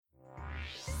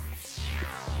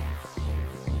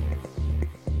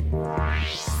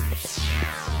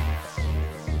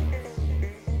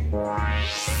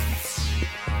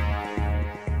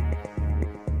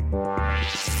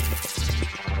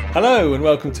Hello and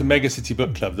welcome to Mega City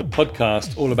Book Club, the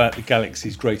podcast all about the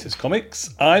galaxy's greatest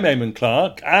comics. I'm Eamon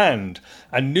Clark, and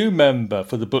a new member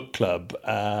for the book club,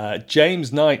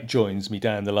 James Knight, joins me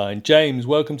down the line. James,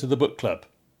 welcome to the book club.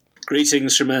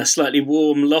 Greetings from a slightly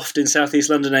warm loft in southeast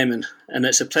London, Eamon, and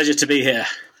it's a pleasure to be here.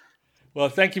 Well,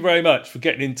 thank you very much for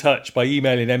getting in touch by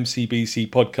emailing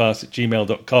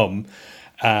mcbcpodcast@gmail.com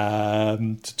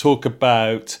to talk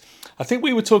about... I think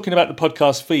we were talking about the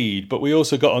podcast feed, but we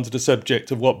also got onto the subject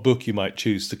of what book you might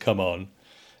choose to come on.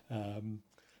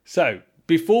 So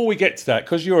before we get to that,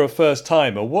 because you're a first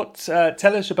timer,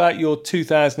 tell us about your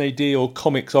 2000 AD or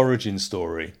comics origin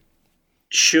story.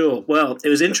 Sure. Well, it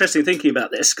was interesting thinking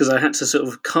about this because I had to sort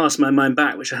of cast my mind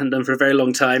back, which I hadn't done for a very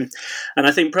long time. And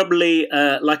I think probably,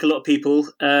 like a lot of people,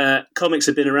 comics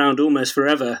have been around almost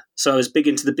forever. So I was big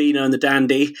into the Beano and the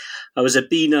Dandy. I was a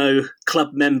Beano club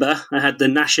member. I had the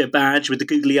Nasher badge with the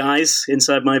googly eyes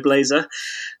inside my blazer,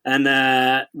 and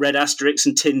read Asterix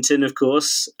and Tintin, of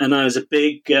course. And I was a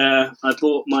big, I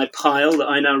bought my pile that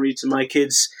I now read to my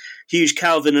kids, huge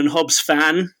Calvin and Hobbes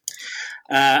fan.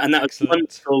 And that was a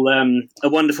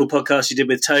wonderful podcast you did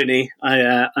with Tony.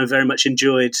 I very much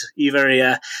enjoyed. You very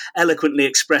eloquently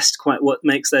expressed quite what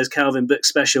makes those Calvin books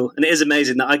special. And it is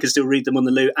amazing that I can still read them on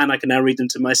the loo, and I can now read them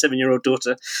to my 7-year-old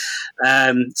daughter.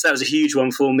 So that was a huge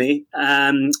one for me.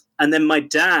 And then my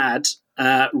dad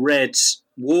read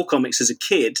war comics as a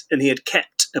kid, and he had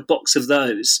kept a box of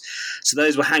those. So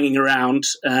those were hanging around.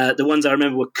 The ones I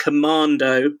remember were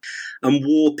Commando and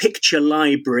War Picture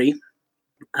Library.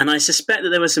 And I suspect that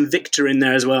there was some Victor in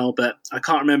there as well, but I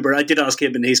can't remember. I did ask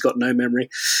him, and he's got no memory.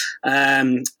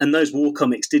 And those war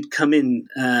comics did come in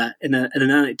an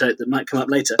anecdote that might come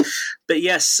up later. But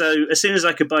yes, so as soon as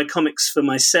I could buy comics for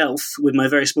myself with my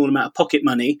very small amount of pocket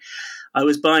money, I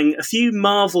was buying a few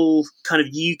Marvel kind of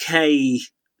UK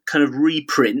kind of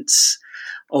reprints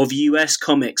of US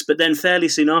comics. But then fairly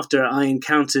soon after, I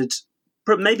encountered,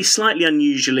 maybe slightly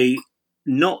unusually,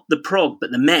 not the Prog,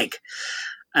 but the Meg.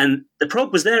 And the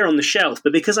Prog was there on the shelf,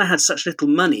 but because I had such little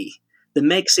money, the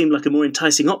Meg seemed like a more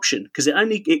enticing option because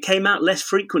it came out less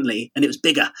frequently and it was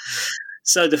bigger.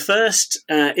 So the first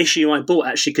issue I bought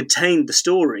actually contained the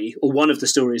story, or one of the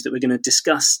stories that we're going to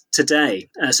discuss today.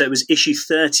 So it was issue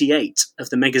 38 of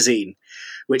the magazine,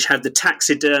 which had the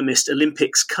taxidermist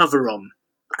Olympics cover on,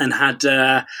 and had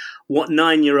what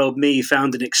 9-year-old me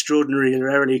found an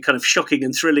extraordinarily kind of shocking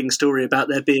and thrilling story about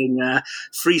there being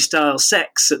freestyle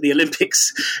sex at the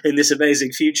Olympics in this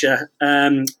amazing future.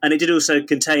 And it did also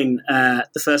contain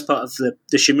the first part of the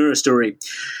Shimura story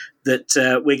that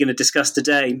we're going to discuss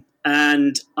today.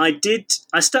 And I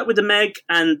stuck with the Meg,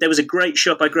 and there was a great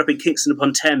shop. I grew up in Kingston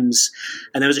upon Thames,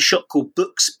 and there was a shop called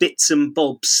Books, Bits and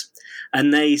Bobs,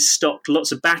 and they stocked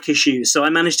lots of back issues. So I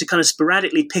managed to kind of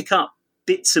sporadically pick up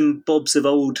bits and bobs of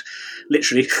old,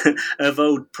 literally, of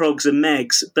old Progs and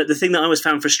Megs. But the thing that I always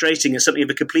found frustrating as something of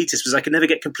a completist was I could never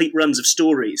get complete runs of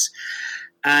stories.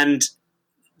 And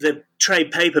the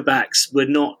trade paperbacks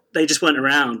they just weren't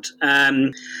around.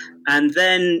 And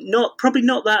then probably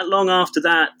not that long after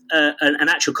that, an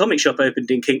actual comic shop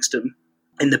opened in Kingston,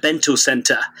 in the Bental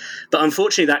Centre. But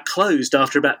unfortunately that closed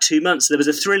after about 2 months. There was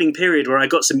a thrilling period where I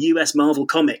got some US Marvel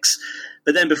comics,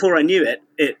 but then before I knew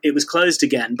it was closed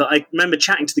again. But I remember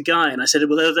chatting to the guy, and I said,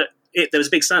 well, there was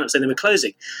a big sign up saying they were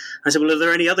closing. I said, well, are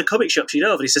there any other comic shops you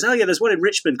know of? And he says, oh yeah, there's one in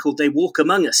Richmond called They Walk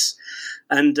Among Us.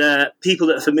 And people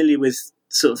that are familiar with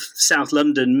sort of South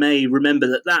London may remember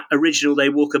that original They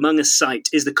Walk Among Us site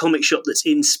is the comic shop that's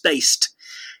in Spaced.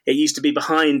 It used to be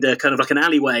behind kind of like an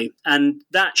alleyway, and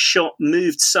that shop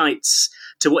moved sites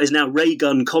to what is now Ray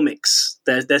Gun Comics.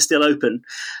 They're still open,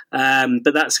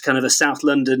 but that's kind of a South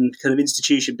London kind of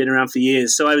institution, been around for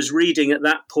years. So I was reading at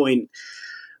that point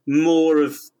more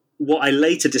of what I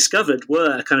later discovered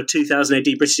were kind of 2000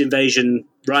 AD British invasion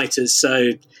writers.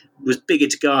 So was big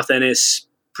into Garth Ennis,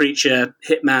 Preacher,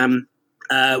 Hitman.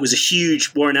 Was a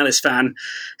huge Warren Ellis fan,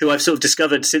 who I've sort of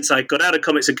discovered since I got out of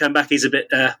comics and come back. He's a bit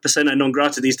persona non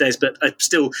grata these days, but I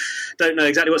still don't know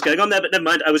exactly what's going on there. But never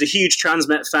mind. I was a huge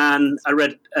Transmet fan. I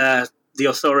read The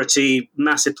Authority,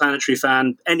 massive Planetary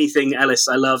fan. Anything Ellis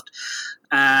I loved.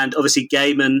 And obviously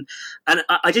Gaiman. And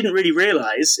I didn't really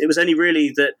realise, it was only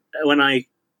really that when I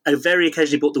very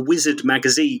occasionally bought the Wizard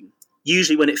magazine,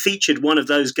 usually when it featured one of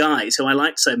those guys who I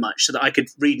liked so much so that I could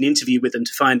read an interview with them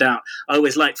to find out. I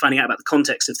always liked finding out about the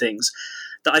context of things.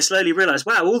 That I slowly realised,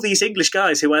 wow, all these English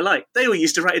guys who I like, they all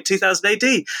used to write in 2000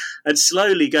 AD. And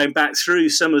slowly going back through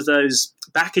some of those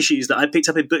back issues that I picked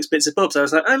up in Books, Bits and Bobs, I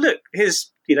was like, oh, look, here's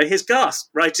Garth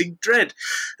writing Dread.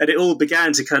 And it all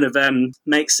began to kind of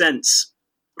make sense.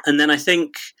 And then I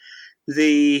think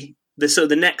the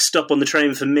the next stop on the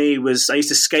train for me was I used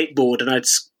to skateboard, and I'd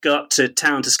go up to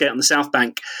town to skate on the South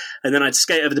Bank, and then I'd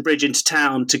skate over the bridge into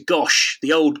town to Gosh,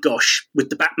 the old Gosh, with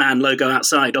the Batman logo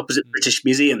outside opposite the British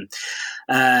Museum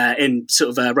in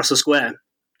sort of Russell Square.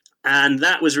 And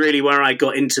that was really where I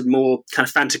got into more kind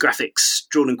of Fantagraphics.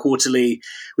 Drawn and Quarterly,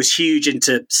 was huge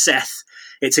into Seth.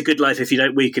 It's a Good Life If You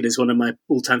Don't Weaken is one of my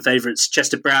all-time favourites.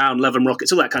 Chester Brown, Love and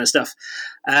Rockets, all that kind of stuff.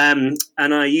 And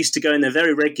I used to go in there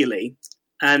very regularly.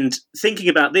 And thinking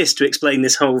about this to explain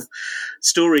this whole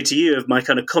story to you of my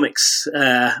kind of comics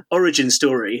origin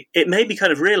story, it made me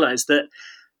kind of realise that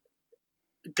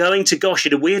going to Gosh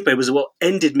in a weird way was what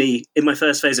ended me in my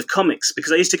first phase of comics,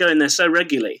 because I used to go in there so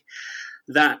regularly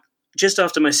that just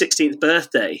after my 16th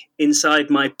birthday, inside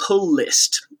my pull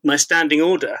list, my standing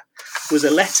order, was a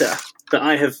letter that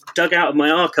I have dug out of my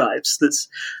archives that's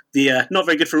not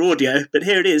very good for audio, but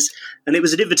here it is. And it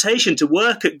was an invitation to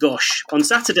work at Gosh on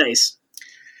Saturdays,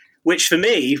 which for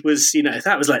me was,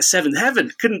 that was like seventh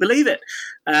heaven. Couldn't believe it.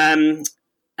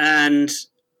 And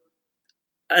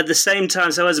at the same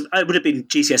time, so I would have been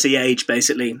GCSE age,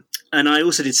 basically. And I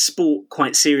also did sport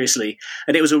quite seriously.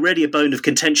 And it was already a bone of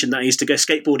contention that I used to go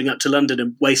skateboarding up to London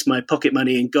and waste my pocket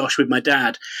money in Gosh with my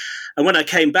dad. And when I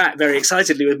came back very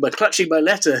excitedly with clutching my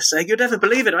letter saying, "You'd never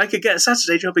believe it, I could get a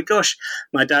Saturday job in Gosh,"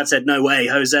 my dad said, "No way,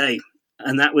 Jose."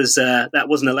 And that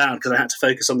wasn't allowed because I had to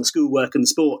focus on the schoolwork and the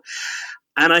sport.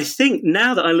 And I think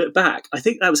now that I look back, I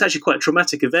think that was actually quite a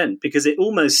traumatic event, because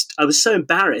I was so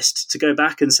embarrassed to go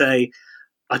back and say,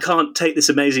 I can't take this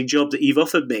amazing job that you've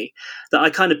offered me, that I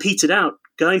kind of petered out.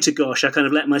 Going to Gosh, I kind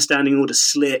of let my standing order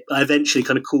slip. I eventually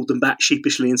kind of called them back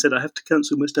sheepishly and said, I have to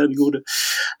cancel my standing order.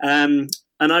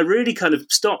 And I really kind of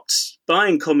stopped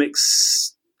buying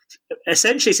comics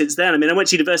essentially since then. I mean, I went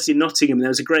to university in Nottingham, and there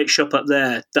was a great shop up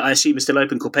there that I assume is still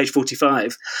open called Page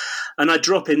 45. And I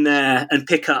drop in there and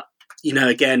pick up,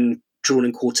 again, Drawn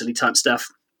and Quarterly type stuff.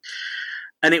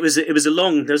 And there was a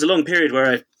long period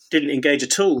where I didn't engage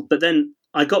at all. But then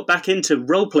I got back into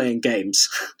role-playing games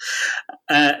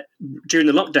during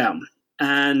the lockdown.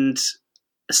 And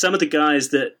some of the guys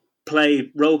that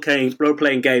play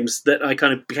role-playing games that I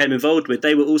kind of became involved with,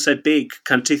 they were also big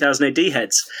kind of 2000 AD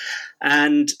heads.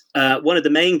 And one of the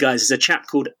main guys is a chap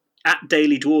called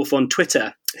 @DailyDwarf on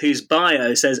Twitter, whose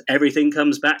bio says everything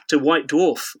comes back to White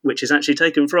Dwarf, which is actually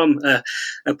taken from a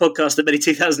podcast that many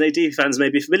 2000 AD fans may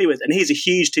be familiar with. And he's a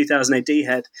huge 2000 AD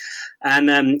head.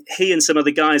 And he and some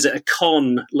other guys at a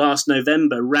con last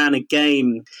November ran a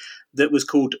game that was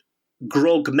called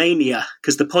Grogmania,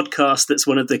 because the podcast that's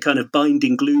one of the kind of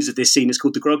binding glues of this scene is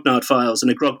called the Grognard Files,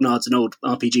 and a Grognard's an old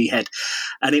RPG head.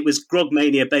 And it was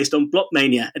Grogmania based on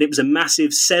Blockmania, and it was a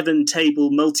massive 7-table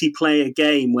multiplayer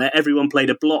game where everyone played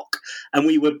a block, and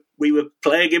we were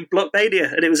playing in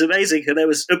Blockmania, and it was amazing. And there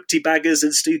was Umpty Baggers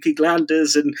and Stooky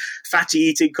Glanders and fatty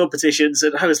eating competitions,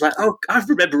 and I was like, oh, I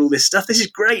remember all this stuff. This is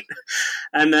great.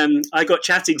 And I got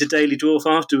chatting to Daily Dwarf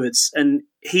afterwards, and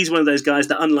he's one of those guys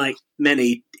that, unlike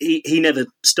many, he never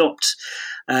stopped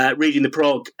reading the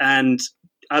prog. And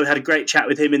I had a great chat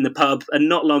with him in the pub. And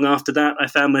not long after that, I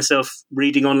found myself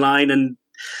reading online. And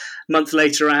a month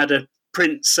later, I had a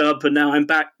print sub, and now I'm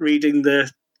back reading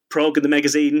the prog and the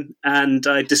magazine. And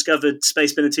I discovered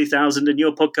Space Spinner 2000 and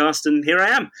your podcast, and here I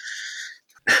am.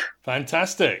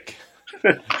 Fantastic.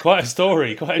 Quite a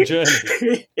story, quite a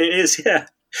journey. It is, yeah.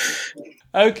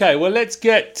 Okay, well, let's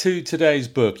get to today's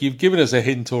book. You've given us a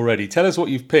hint already. Tell us what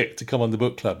you've picked to come on the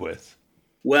book club with.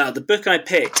 Well, the book I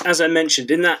picked, as I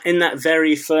mentioned, in that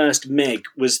very first Meg,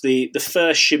 was the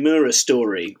first Shimura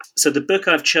story. So the book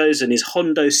I've chosen is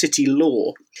Hondo City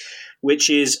Law,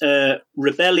 which is a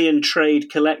rebellion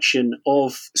trade collection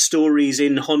of stories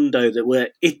in Hondo that were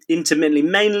intermittently,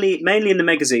 mainly in the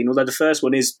magazine, although the first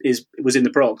one was in the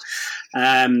prog.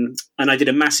 And I did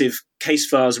a massive Case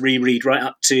Files reread right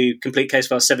up to Complete Case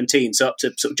Files 17, so up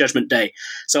to sort of Judgment Day.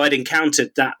 So I'd encountered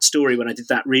that story when I did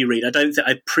that reread.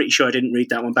 I'm pretty sure I didn't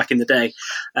read that one back in the day,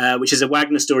 which is a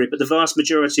Wagner story, but the vast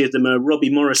majority of them are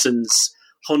Robbie Morrison's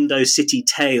Hondo City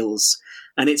Tales.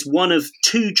 And it's one of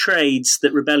 2 trades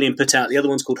that Rebellion put out. The other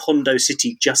one's called Hondo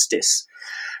City Justice.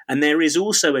 And there is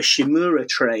also a Shimura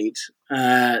trade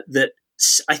that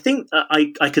I think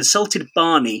I consulted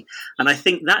Barney, and I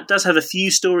think that does have a few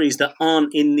stories that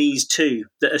aren't in these 2,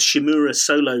 that are Shimura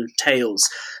solo tales.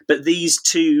 But these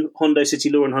 2, Hondo City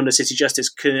Law and Hondo City Justice,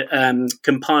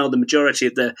 compile the majority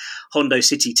of the Hondo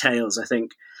City tales, I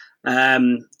think.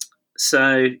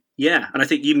 So, yeah, and I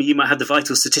think you might have the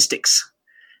vital statistics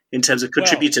in terms of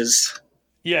contributors. Well,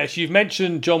 yes, you've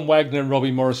mentioned John Wagner and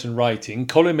Robbie Morrison writing,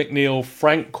 Colin McNeil,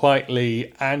 Frank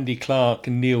Quitely, Andy Clark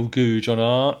and Neil Googe on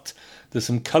art, There's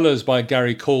some colours by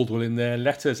Gary Caldwell in there,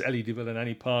 letters Ellie DeVille and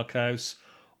Annie Parkhouse,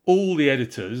 all the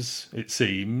editors, it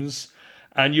seems.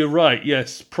 And you're right,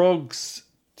 yes, Prog's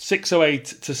 608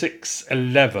 to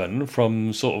 611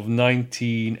 from sort of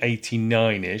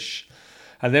 1989-ish.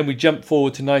 And then we jump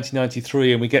forward to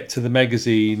 1993 and we get to the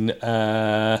magazine.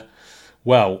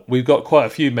 Well, we've got quite a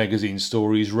few magazine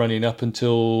stories running up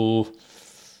until...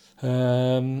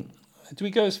 do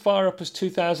we go as far up as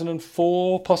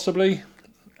 2004, possibly?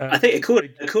 I think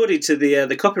according to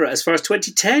the copyright, as far as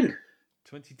 2010.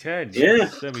 2010, yeah,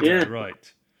 yes. There we go,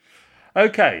 right.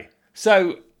 Okay,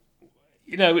 so,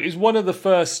 you know, it was one of the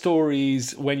first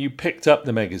stories when you picked up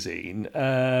the magazine.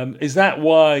 Is that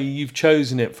why you've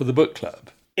chosen it for the book club?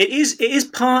 It is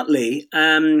partly.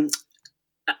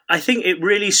 I think it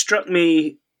really struck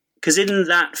me, because in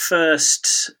that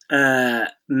first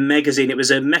magazine, it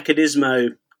was a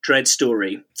Mechanismo Dread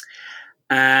story.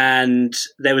 And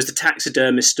there was the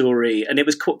taxidermist story, and it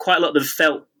was quite a lot that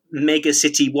felt Mega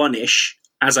City One-ish,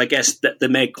 as I guess that the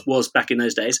Meg was back in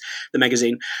those days, the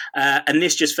magazine. And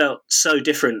this just felt so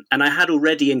different. And I had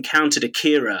already encountered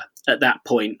Akira at that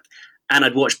point, and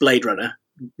I'd watched Blade Runner,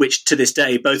 which to this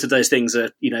day, both of those things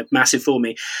are, you know, massive for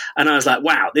me. And I was like,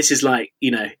 wow, this is like,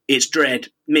 you know, it's Dread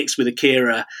mixed with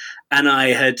Akira. And I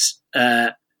had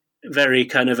very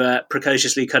kind of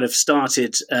precociously kind of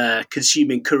started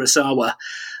consuming Kurosawa,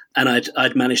 and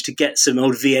I'd managed to get some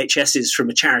old VHSs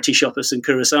from a charity shop of some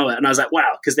Kurosawa, and I was like,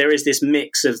 wow, because there is this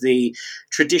mix of the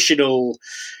traditional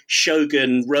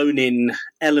Shogun Ronin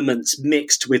elements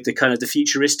mixed with the kind of the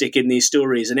futuristic in these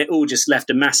stories, and it all just left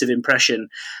a massive impression.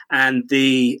 And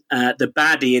the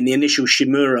baddie in the initial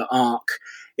Shimura arc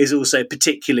is also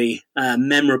particularly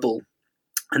memorable.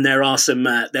 And there are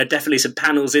definitely some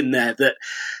panels in there that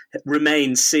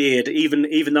remain seared.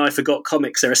 Even though I forgot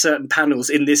comics, there are certain panels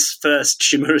in this first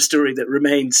Shimura story that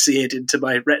remain seared into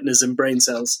my retinas and brain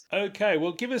cells. Okay,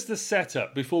 well, give us the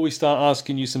setup before we start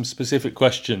asking you some specific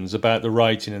questions about the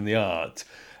writing and the art.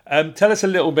 Tell us a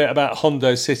little bit about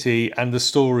Hondo City and the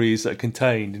stories that are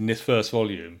contained in this first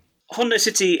volume. Hondo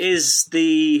City is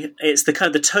the kind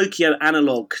of the Tokyo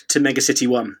analogue to Mega City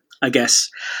 1, I guess.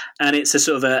 And it's a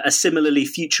sort of a similarly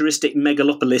futuristic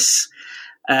megalopolis.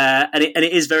 And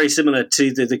it is very similar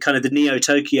to the kind of the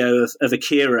Neo-Tokyo of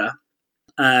Akira.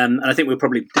 And I think we'll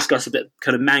probably discuss a bit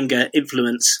kind of manga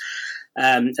influence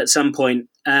at some point.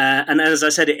 And as I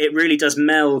said, it really does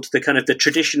meld the kind of the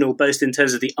traditional, both in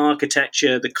terms of the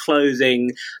architecture, the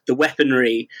clothing, the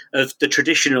weaponry of the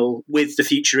traditional with the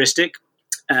futuristic.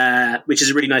 Which is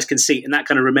a really nice conceit, and that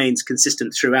kind of remains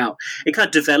consistent throughout. It kind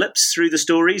of develops through the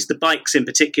stories. The bikes in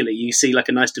particular, you see like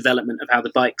a nice development of how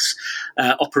the bikes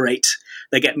operate.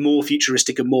 They get more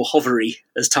futuristic and more hovery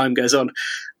as time goes on.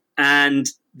 And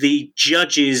the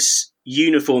judges'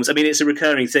 uniforms, I mean, it's a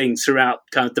recurring thing throughout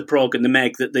kind of the Prog and the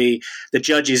Meg that the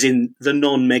judges in the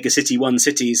non-Mega City 1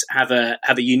 cities have a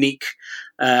unique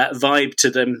vibe to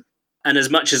them. And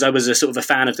as much as I was a sort of a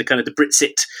fan of the kind of the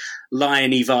Britsit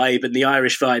lion-y vibe and the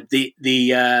Irish vibe,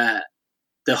 the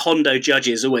Hondo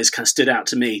judges always kind of stood out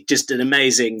to me. Just an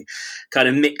amazing kind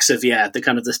of mix of, the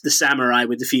kind of the samurai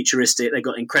with the futuristic. They've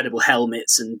got incredible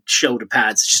helmets and shoulder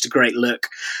pads. It's just a great look.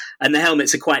 And the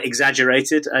helmets are quite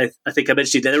exaggerated. I think I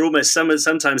mentioned they're almost,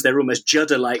 sometimes they're almost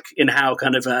Judder-like in how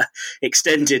kind of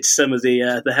extended some of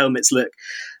the helmets look.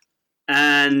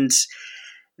 And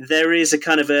there is a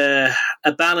kind of a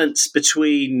balance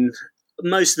between,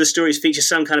 most of the stories feature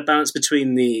some kind of balance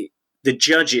between the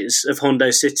judges of Hondo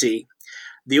City,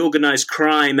 the organized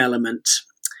crime element,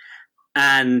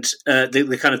 and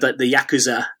the kind of the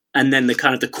Yakuza, and then the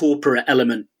kind of the corporate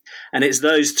element. And it's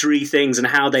those three things and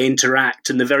how they interact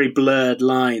and the very blurred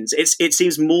lines. It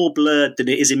seems more blurred than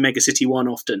it is in Mega City 1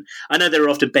 often. I know there are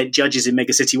often bent judges in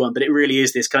Mega City 1, but it really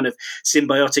is this kind of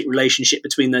symbiotic relationship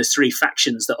between those three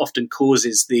factions that often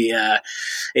causes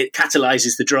it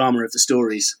catalyzes the drama of the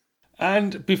stories.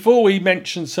 And before we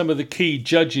mention some of the key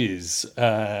judges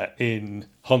in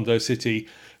Hondo City,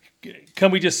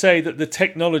 can we just say that the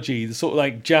technology, the sort of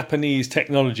like Japanese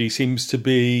technology, seems to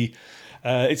be...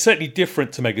 it's certainly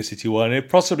different to Mega City 1. It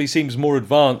possibly seems more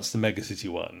advanced than Mega City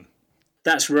 1.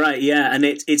 That's right, yeah. And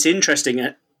it's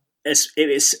interesting.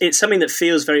 It's something that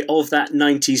feels very of that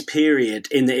 90s period,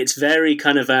 in that it's very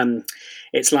kind of...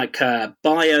 it's like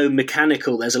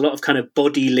biomechanical. There's a lot of kind of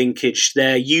body linkage.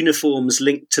 Their uniforms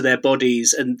linked to their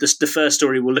bodies. And the first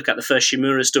story we'll look at, the first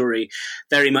Shimura story,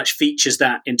 very much features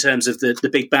that in terms of the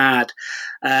big bad.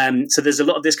 So there's a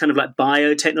lot of this kind of like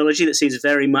biotechnology that seems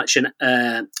very much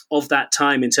of that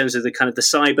time in terms of the kind of the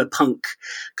cyberpunk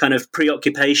kind of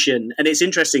preoccupation. And it's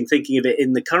interesting thinking of it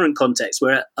in the current context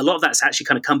where a lot of that's actually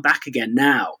kind of come back again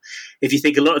now. If you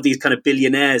think a lot of these kind of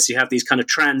billionaires who have these kind of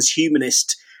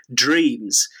transhumanist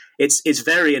dreams, it's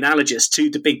very analogous to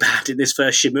the big bad in this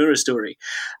first Shimura story.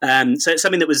 So it's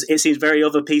something that it seems very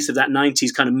of a piece of that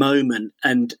 90s kind of moment.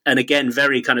 And again,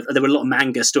 very kind of, there were a lot of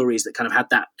manga stories that kind of had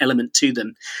that element to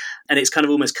them. And it's kind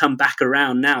of almost come back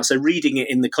around now. So reading it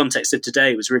in the context of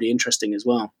today was really interesting as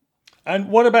well. And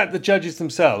what about the judges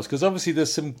themselves? Because obviously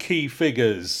there's some key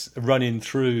figures running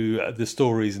through the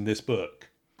stories in this book.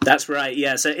 That's right,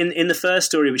 yeah. So in the first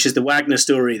story, which is the Wagner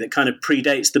story that kind of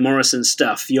predates the Morrison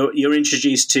stuff, you're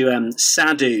introduced to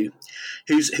Sadhu,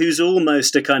 who's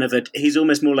almost he's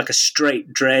almost more like a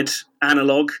straight dread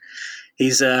analog.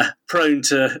 He's prone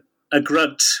to a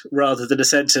grunt rather than a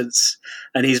sentence,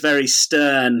 and he's very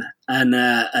stern and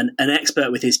an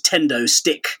expert with his tendo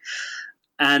stick.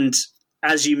 And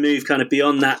as you move kind of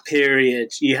beyond that period,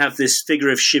 you have this figure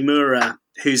of Shimura,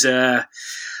 who's a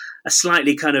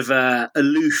slightly kind of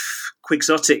aloof,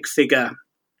 quixotic figure,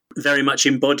 very much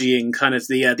embodying kind of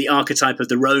the archetype of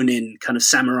the Ronin, kind of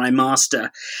samurai master.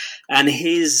 And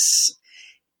his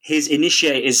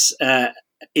initiate is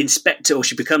Inspector, or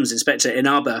she becomes Inspector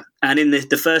Inaba. And in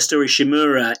the first story,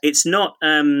 Shimura, it's not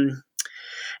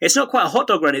quite a hot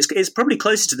dog run. It's probably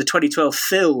closer to the 2012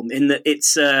 film in that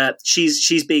it's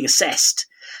she's being assessed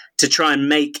to try and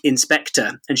make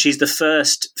Inspector, and she's the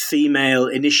first female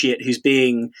initiate who's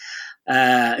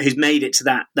made it to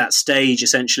that stage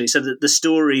essentially. So the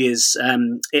story is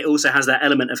it also has that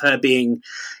element of her being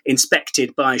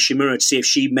inspected by Shimura to see if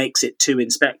she makes it to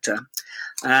Inspector.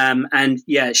 And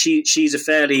yeah, she's a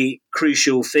fairly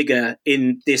crucial figure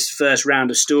in this first round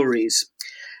of stories.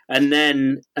 And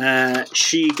then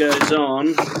she goes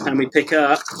on, and we pick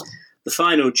up the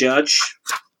final judge,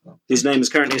 whose name is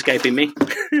currently escaping me.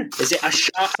 Is it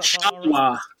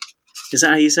Ashara? Is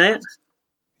that how you say it?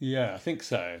 Yeah, I think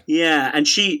so. Yeah, and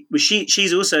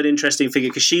she's also an interesting figure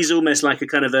because she's almost like a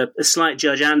kind of a slight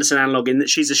Judge Anderson analog in that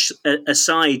she's a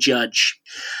Psy judge.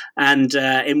 And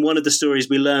in one of the stories,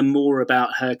 we learn more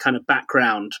about her kind of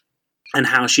background and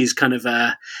how she's kind of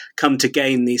come to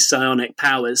gain these psionic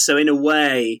powers. So in a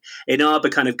way,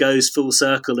 Inaba kind of goes full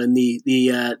circle, and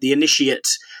the initiate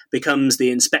becomes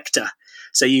the inspector.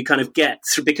 So you kind of get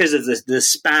through, because of the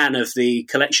span of the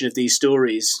collection of these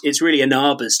stories, it's really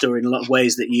Inaba's story in a lot of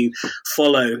ways that you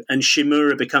follow, and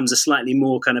Shimura becomes a slightly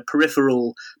more kind of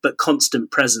peripheral but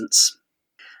constant presence.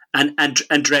 And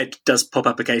Dread does pop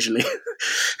up occasionally.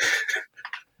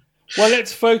 Well,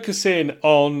 let's focus in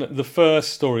on the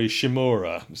first story,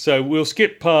 Shimura. So we'll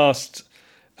skip past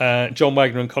John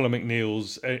Wagner and Colin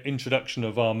McNeil's introduction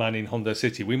of our man in Hondo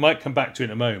City. We might come back to it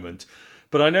in a moment.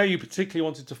 But I know you particularly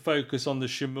wanted to focus on the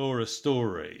Shimura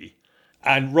story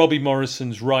and Robbie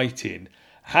Morrison's writing.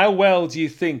 How well do you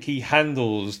think he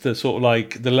handles the sort of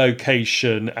like the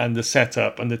location and the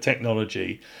setup and the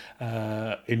technology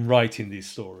in writing these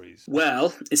stories?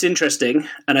 Well, it's interesting,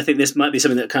 and I think this might be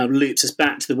something that kind of loops us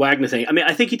back to the Wagner thing. I mean,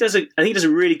 I think he does a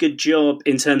really good job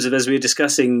in terms of, as we were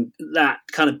discussing, that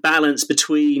kind of balance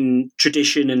between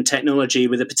tradition and technology,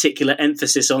 with a particular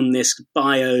emphasis on this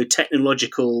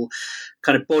biotechnological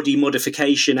kind of body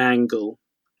modification angle,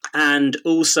 and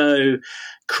also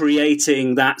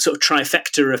creating that sort of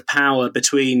trifecta of power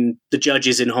between the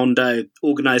judges in Hondo,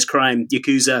 organized crime,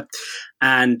 Yakuza,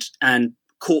 and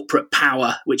corporate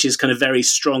power, which is kind of very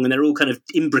strong, and they're all kind of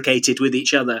imbricated with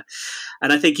each other.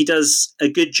 And I think he does a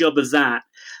good job of that.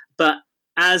 But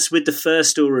as with the first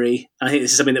story, I think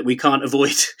this is something that we can't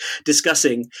avoid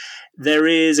discussing, there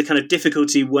is a kind of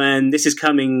difficulty when this is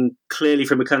coming clearly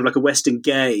from a kind of like a Western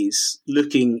gaze,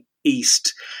 looking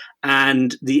east,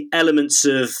 and the elements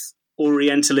of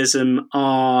Orientalism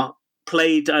are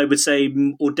played, I would say,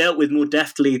 or dealt with more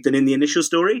deftly than in the initial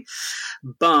story.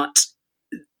 But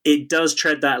it does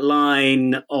tread that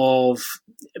line of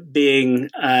being...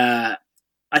 I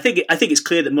think it's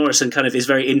clear that Morrison kind of is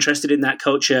very interested in that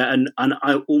culture, and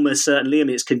I almost certainly, I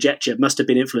mean, it's conjecture, must have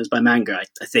been influenced by manga,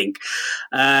 I think.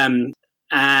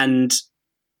 And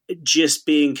just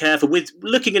being careful with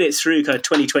looking at it through kind of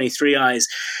 2023 eyes,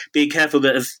 being careful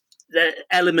that of the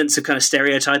elements of kind of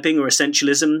stereotyping or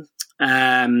essentialism,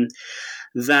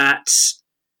 that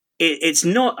it's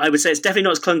not, I would say it's definitely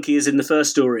not as clunky as in the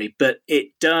first story, but it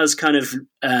does kind of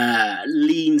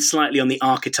lean slightly on the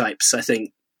archetypes, I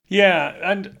think. Yeah,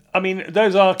 and I mean,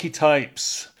 those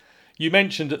archetypes, you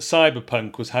mentioned that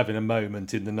cyberpunk was having a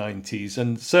moment in the 90s,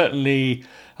 and certainly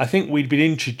I think we'd been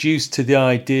introduced to the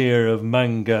idea of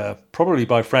manga probably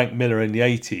by Frank Miller in the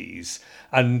 80s,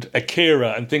 and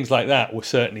Akira and things like that were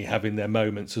certainly having their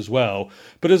moments as well.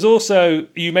 But there's also,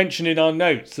 you mentioned in our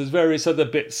notes, there's various other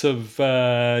bits of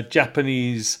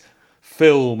Japanese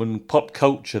film and pop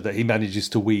culture that he manages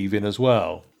to weave in as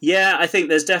well. Yeah, I think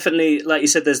there's definitely, like you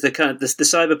said, there's the kind of the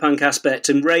cyberpunk aspect,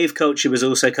 and rave culture was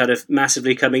also kind of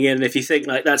massively coming in. And if you think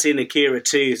like that's in Akira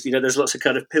too, there's lots of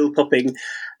kind of pill popping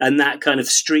and that kind of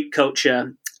street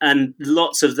culture, and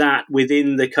lots of that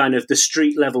within the kind of the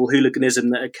street level hooliganism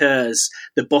that occurs.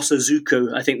 The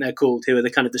Bossozuku, I think they're called, who are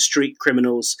the kind of the street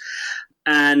criminals.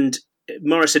 And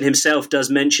Morrison himself does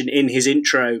mention in his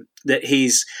intro that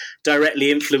he's directly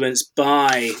influenced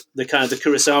by the kind of the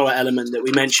Kurosawa element that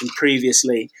we mentioned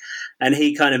previously, and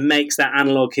he kind of makes that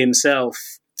analog himself.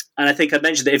 And I think I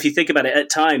mentioned that if you think about it, at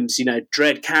times,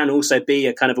 Dredd can also be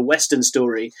a kind of a Western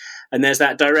story, and there's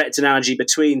that direct analogy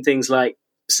between things like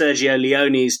Sergio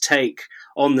Leone's take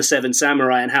on the Seven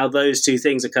Samurai and how those two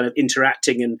things are kind of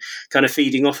interacting and kind of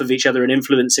feeding off of each other and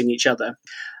influencing each other.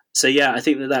 So yeah, I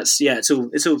think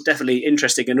it's all definitely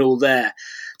interesting and all there.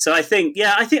 So I think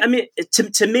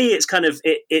to me it's kind of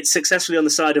it's successfully on the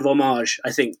side of homage.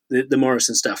 I think the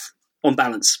Morrison stuff on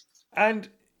balance. And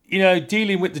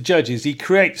dealing with the judges, he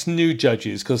creates new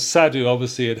judges because Sadhu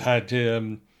obviously had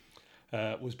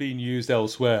was being used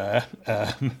elsewhere.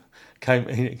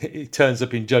 He turns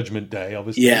up in Judgment Day,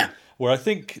 obviously. Yeah. Where I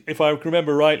think, if I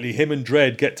remember rightly, him and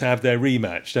Dredd get to have their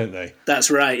rematch, don't they?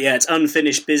 That's right. Yeah, it's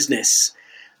unfinished business.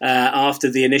 After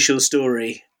the initial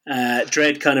story,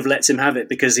 Dredd kind of lets him have it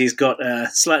because he's got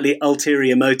slightly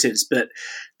ulterior motives, but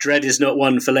Dredd is not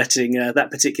one for letting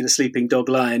that particular sleeping dog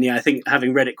lie. And yeah, I think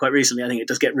having read it quite recently, I think it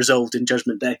does get resolved in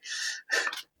Judgment Day.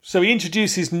 So he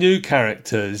introduces new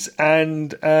characters,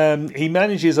 and he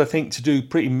manages, I think, to do a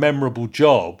pretty memorable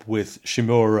job with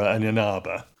Shimura and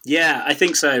Inaba. Yeah, I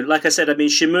think so. Like I said, I mean,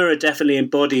 Shimura definitely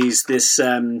embodies this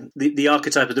the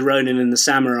archetype of the Ronin and the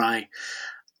samurai.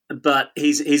 But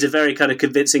he's a very kind of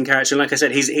convincing character, and like I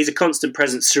said, he's a constant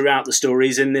presence throughout the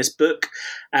stories in this book.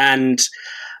 And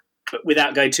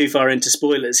without going too far into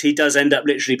spoilers, he does end up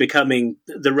literally becoming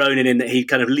the Ronin in that he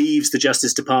kind of leaves the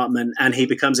Justice Department and he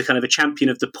becomes a kind of a champion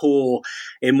of the poor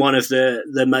in one of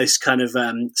the most kind of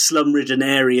slum-ridden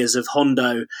areas of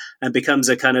Hondo, and becomes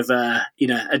a kind of a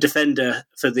defender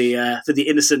for the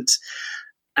innocent.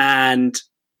 And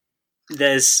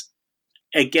there's,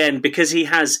 again, because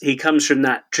he comes from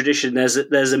that tradition, there's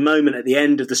a moment at the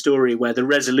end of the story where the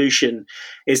resolution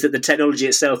is that the technology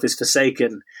itself is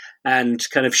forsaken, and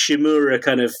kind of Shimura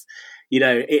kind of,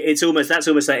 that's almost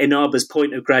like Inaba's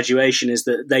point of graduation, is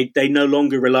that they no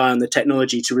longer rely on the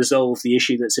technology to resolve the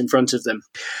issue that's in front of them.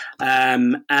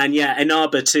 And yeah,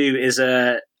 Inaba too is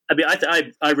I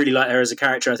really like her as a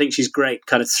character. I think she's great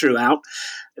kind of throughout.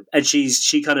 And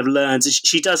she kind of learns.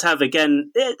 She does have,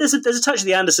 again, there's a touch of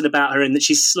the Anderson about her in that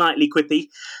she's slightly quippy,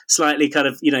 slightly kind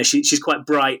of, she's quite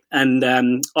bright,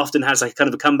 and often has like kind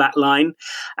of a comeback line,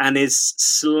 and is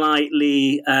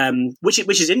slightly, which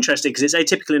is interesting because it's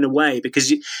atypical in a way,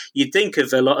 because you'd think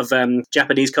of a lot of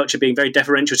Japanese culture being very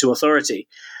deferential to authority,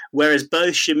 whereas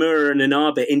both Shimura and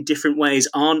Inaba in different ways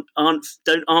aren't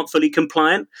fully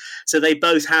compliant. So they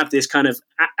both have this kind of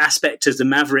aspect of the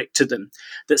maverick to them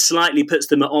that slightly puts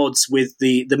them at odds with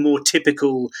the more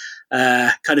typical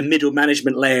kind of middle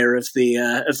management layer of the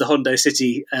Hondo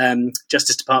City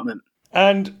Justice Department.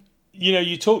 And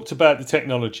you talked about the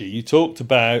technology. You talked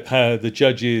about how the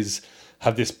judges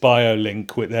have this bio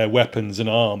link with their weapons and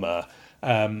armor,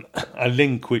 a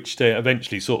link which they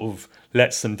eventually sort of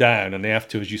lets them down, and they have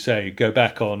to, as you say, go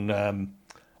back on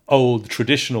old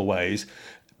traditional ways.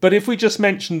 But if we just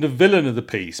mention the villain of the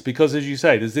piece, because as you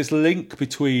say, there's this link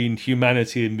between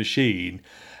humanity and machine,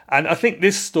 and I think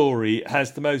this story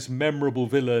has the most memorable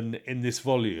villain in this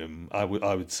volume, I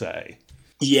would say.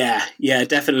 Yeah,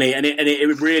 definitely. And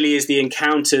it really is the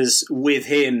encounters with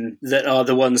him that are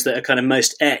the ones that are kind of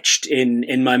most etched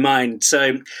in my mind.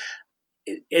 So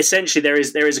essentially there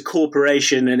is a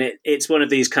corporation, and it's one of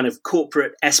these kind of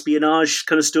corporate espionage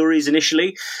kind of stories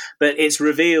initially, but it's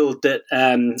revealed that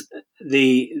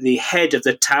the head of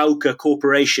the Tauka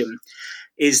Corporation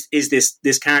is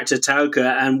this character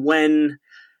Tauka, and when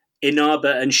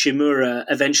Inaba and Shimura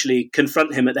eventually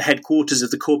confront him at the headquarters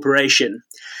of the corporation,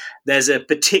 there's a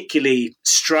particularly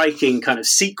striking kind of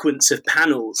sequence of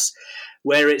panels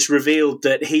where it's revealed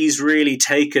that he's really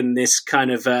taken this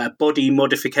kind of body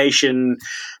modification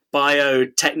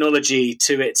biotechnology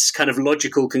to its kind of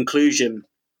logical conclusion.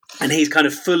 And he's kind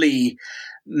of fully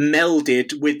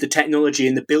melded with the technology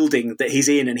in the building that he's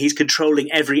in, and he's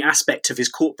controlling every aspect of his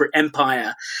corporate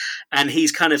empire, and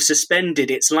he's kind of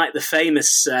suspended. It's like the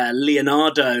famous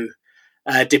Leonardo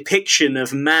depiction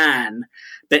of man,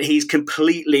 that he's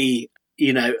completely,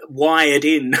 wired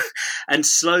in, and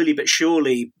slowly but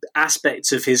surely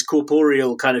aspects of his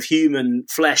corporeal kind of human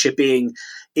flesh are being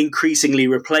increasingly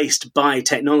replaced by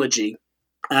technology.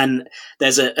 And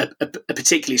there's a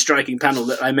particularly striking panel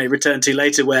that I may return to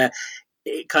later, where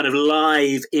it kind of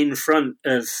live in front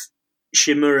of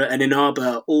Shimura and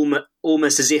Inaba,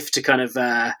 almost as if to kind of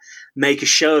make a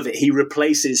show of it, he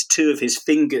replaces two of his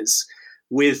fingers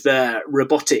with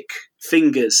robotic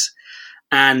fingers.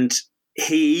 And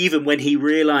he, even when he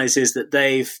realizes that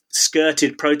they've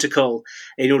skirted protocol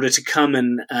in order to come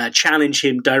and challenge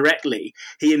him directly,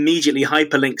 he immediately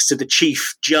hyperlinks to the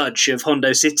chief judge of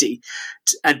Hondo City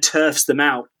and turfs them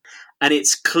out. And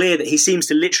it's clear that he seems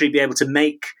to literally be able to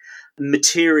make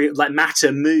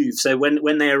matter move. So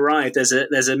when they arrive, there's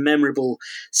a memorable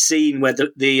scene where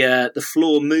the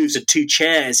floor moves and two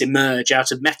chairs emerge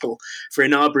out of metal for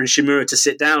Inaba and Shimura to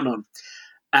sit down on.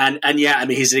 And yeah, I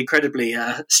mean, he's an incredibly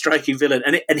striking villain,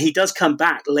 and he does come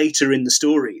back later in the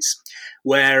stories,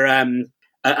 where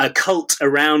a cult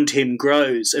around him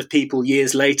grows of people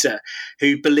years later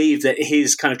who believe that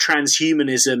his kind of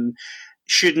transhumanism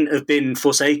shouldn't have been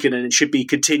forsaken and it should be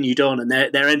continued on. And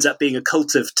there ends up being a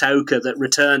cult of Taoka that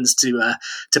returns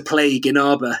to plague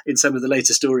Inaba in some of the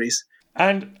later stories.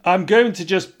 And I'm going to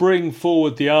just bring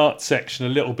forward the art section a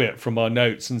little bit from our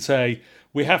notes and say,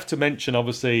 we have to mention,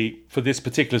 obviously, for this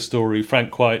particular story,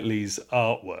 Frank Quitely's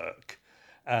artwork.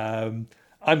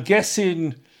 I'm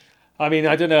guessing, I mean,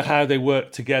 I don't know how they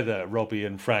worked together, Robbie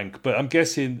and Frank, but I'm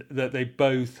guessing that they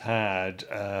both had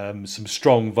some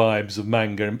strong vibes of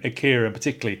manga, and Akira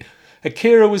particularly.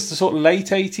 Akira was the sort of late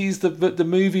 80s, the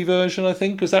movie version, I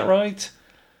think. Was that right?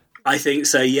 I think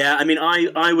so, yeah. I mean,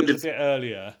 I would have... A bit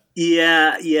earlier.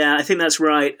 Yeah, I think that's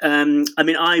right. I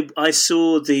mean, I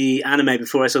saw the anime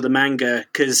before I saw the manga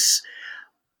because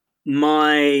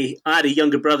I had a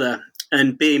younger brother,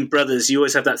 and being brothers, you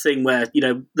always have that thing where,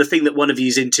 the thing that one of you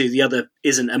is into, the other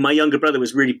isn't. And my younger brother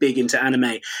was really big into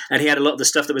anime, and he had a lot of the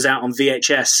stuff that was out on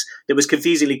VHS that was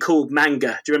confusingly called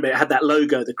manga. Do you remember? It had that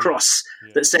logo, the cross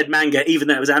that said manga, even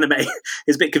though it was anime.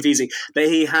 It's a bit confusing. But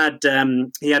he had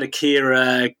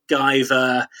Akira,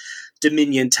 Guyver,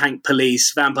 Dominion, Tank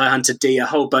Police, Vampire Hunter D, a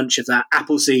whole bunch of that,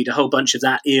 Appleseed, a whole bunch of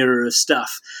that era of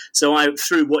stuff. So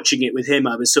through watching it with him,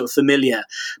 I was sort of familiar.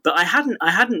 But I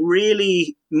hadn't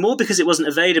really, more because it wasn't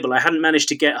available, I hadn't managed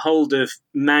to get hold of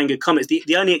manga comics.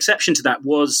 The only exception to that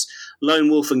was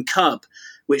Lone Wolf and Cub,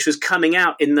 which was coming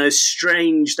out in those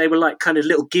strange, they were like kind of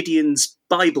little Gideon's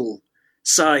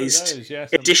Bible-sized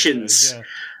editions,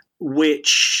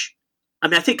 which, I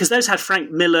mean, I think because those had Frank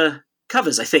Miller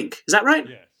covers, I think. Is that right?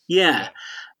 Yeah.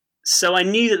 So I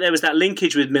knew that there was that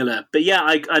linkage with Miller. But yeah,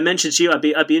 I mentioned to you,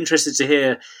 I'd be interested to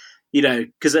hear,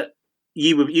 because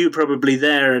you were probably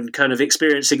there and kind of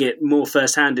experiencing it more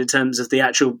firsthand in terms of the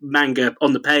actual manga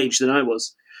on the page than I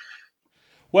was.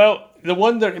 Well, the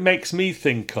one that it makes me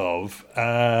think of,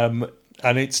 and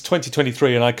it's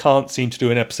 2023, and I can't seem to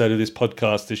do an episode of this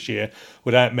podcast this year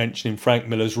without mentioning Frank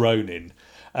Miller's Ronin.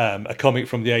 A comic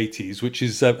from the 80s, which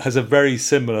is has a very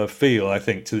similar feel, I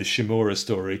think, to the Shimura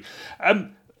story. I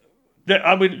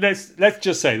mean, let's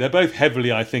just say they're both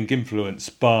heavily, I think,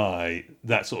 influenced by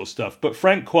that sort of stuff. But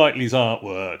Frank Quitely's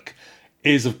artwork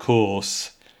is, of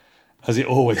course, as it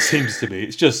always seems to be,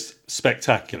 it's just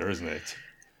spectacular, isn't it?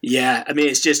 Yeah, I mean,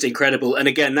 it's just incredible. And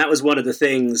again, that was one of the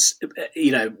things,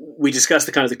 we discussed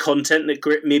the kind of the content that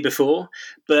gripped me before,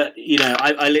 but,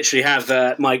 I literally have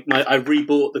I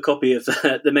rebought the copy of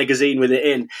the magazine with it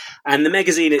in. And the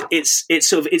magazine,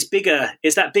 it's bigger,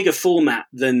 it's that bigger format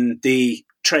than the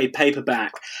trade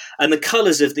paperback. And the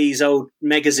colours of these old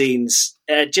magazines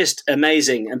are just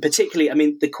amazing. And particularly, I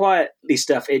mean, the Quietly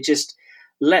stuff, it just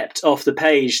leapt off the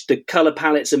page. The color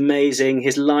palette's amazing.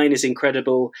 His line is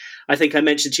incredible. I think I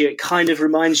mentioned to you, it kind of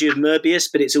reminds you of Moebius,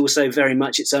 but it's also very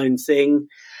much its own thing.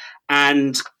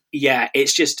 And yeah,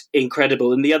 it's just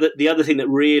incredible. And the other thing that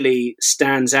really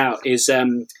stands out is,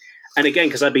 and again,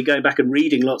 because I've been going back and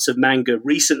reading lots of manga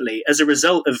recently, as a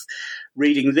result of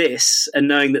reading this and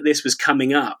knowing that this was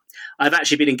coming up, I've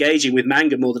actually been engaging with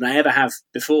manga more than I ever have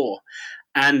before.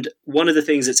 And one of the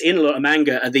things that's in a lot of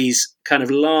manga are these kind of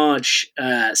large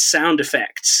sound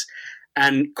effects.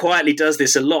 And Quietly does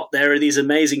this a lot. There are these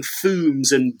amazing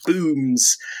fooms and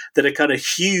booms that are kind of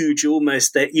huge,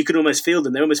 almost, that you can almost feel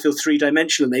them. They almost feel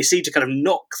three-dimensional, and they seem to kind of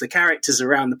knock the characters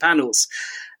around the panels.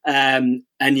 And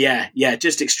yeah,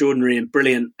 just extraordinary and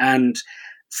brilliant. And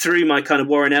through my kind of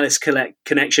Warren Ellis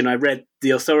connection, I read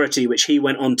The Authority, which he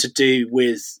went on to do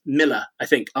with Miller, I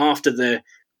think, after the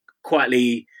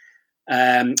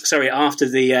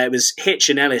it was Hitch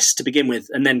and Ellis to begin with,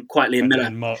 and then Quietly and Miller.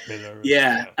 Then Mark Miller.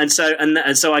 Yeah. And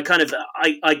so I kind of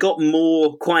I got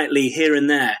more Quietly here and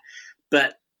there,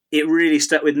 but it really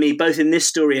stuck with me both in this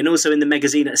story and also in the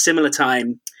magazine at a similar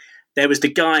time. There was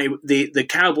the guy, the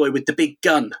cowboy with the big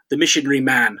gun, the missionary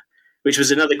man, which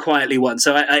was another Quietly one.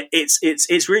 So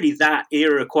it's really that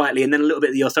era Quietly, and then a little bit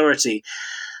of The Authority.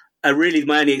 Really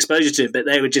my only exposure to it, but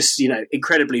they were just,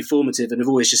 incredibly formative and have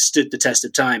always just stood the test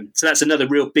of time. So that's another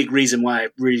real big reason why I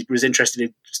really was interested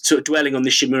in sort of dwelling on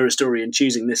this Shimura story and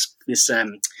choosing this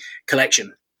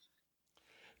collection.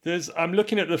 I'm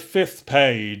looking at the 5th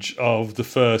page of the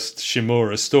first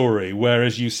Shimura story, where,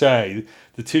 as you say,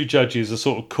 the two judges are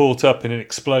sort of caught up in an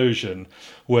explosion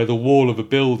where the wall of a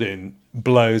building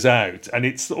blows out, and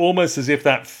it's almost as if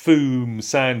that foom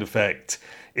sound effect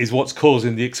is what's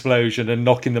causing the explosion and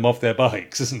knocking them off their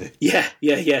bikes, isn't it? Yeah.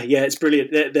 It's brilliant.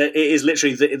 It is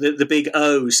literally the big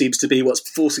O seems to be what's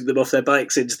forcing them off their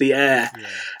bikes into the air. Yeah.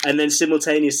 And then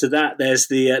simultaneous to that, there's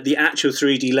the actual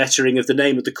 3D lettering of the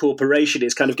name of the corporation.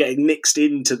 It's kind of getting mixed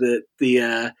into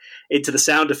the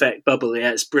sound effect bubble.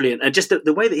 Yeah, it's brilliant. And just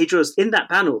the way that he draws in that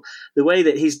panel, the way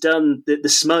that he's done the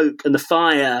smoke and the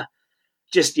fire,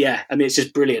 it's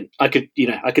just brilliant. I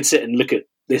could sit and look at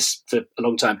this for a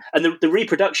long time, and the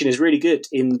reproduction is really good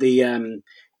in the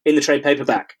trade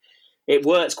paperback. It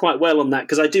works quite well on that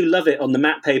because I do love it on the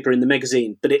matte paper in the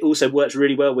magazine, but it also works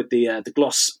really well with the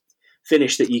gloss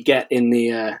finish that you get in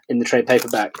the trade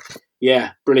paperback.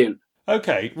 Yeah, brilliant.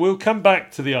 Okay, we'll come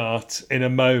back to the art in a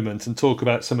moment and talk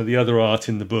about some of the other art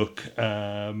in the book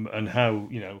and how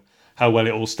well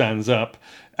it all stands up.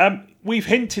 We've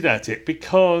hinted at it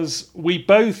because we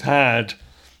both had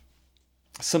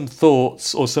some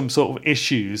thoughts or some sort of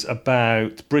issues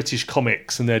about British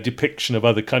comics and their depiction of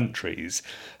other countries.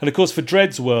 And of course, for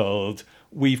Dread's World,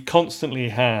 we've constantly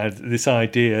had this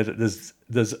idea that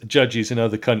there's judges in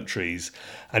other countries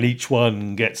and each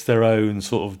one gets their own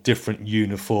sort of different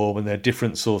uniform and their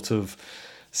different sort of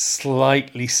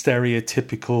slightly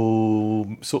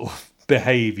stereotypical sort of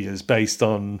behaviours based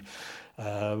on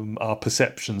our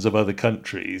perceptions of other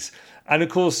countries. And of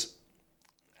course,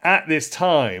 at this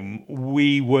time,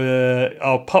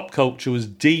 our pop culture was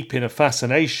deep in a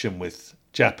fascination with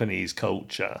Japanese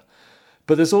culture.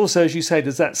 But there's also, as you say,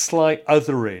 there's that slight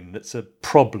othering that's a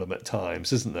problem at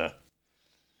times, isn't there?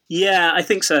 Yeah, I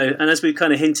think so. And as we've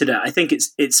kind of hinted at, I think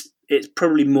it's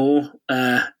probably more,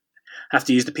 have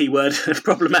to use the P word,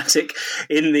 problematic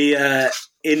in the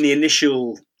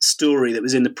initial story that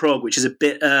was in the prog, which is a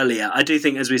bit earlier. I do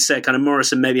think, as we said, kind of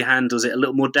Morrison maybe handles it a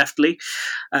little more deftly.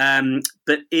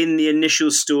 But in the initial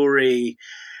story,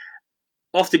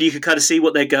 often you could kind of see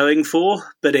what they're going for,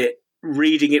 but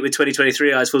reading it with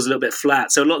 2023 eyes feels a little bit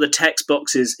flat. So a lot of the text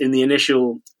boxes in the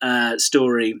initial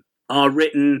story are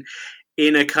written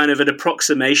in a kind of an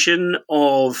approximation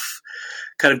of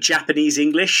kind of Japanese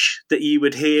English that you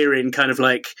would hear in kind of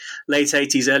like late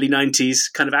 80s, early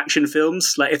 90s kind of action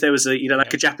films. Like if there was a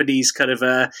Japanese kind of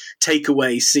a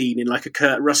takeaway scene in like a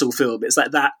Kurt Russell film, it's like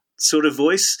that sort of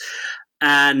voice.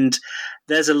 And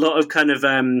there's a lot of kind of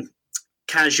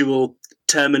casual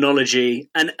terminology.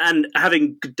 And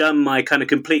having done my kind of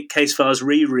complete Case Files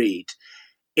reread,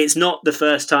 it's not the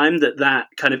first time that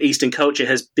kind of Eastern culture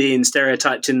has been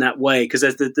stereotyped in that way, because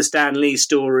there's the Stan Lee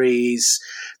stories,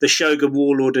 the Shogun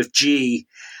Warlord of G,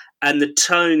 and the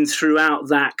tone throughout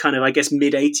that kind of, I guess,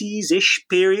 mid-80s-ish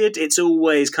period, it's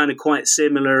always kind of quite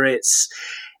similar. It's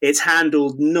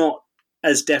handled not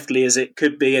as deftly as it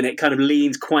could be, and it kind of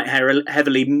leans quite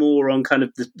heavily more on kind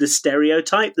of the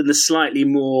stereotype than the slightly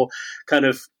more kind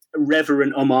of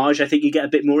reverent homage. I think you get a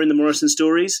bit more in the Morrison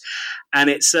stories, and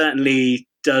it certainly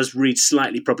does read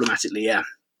slightly problematically.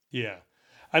 Yeah.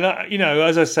 And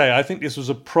as I say, I think this was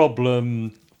a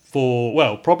problem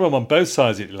on both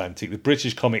sides of the Atlantic, the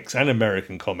British comics and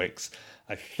American comics,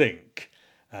 I think.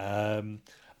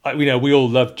 We all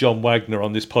love John Wagner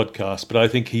on this podcast, but I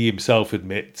think he himself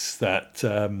admits that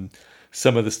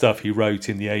some of the stuff he wrote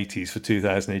in the 80s for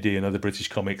 2000 AD and other British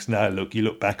comics, now you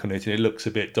look back on it and it looks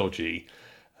a bit dodgy.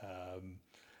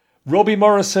 Robbie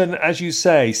Morrison, as you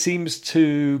say, seems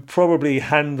to probably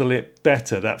handle it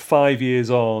better. That 5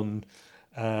 years on,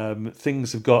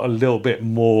 things have got a little bit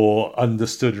more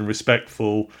understood and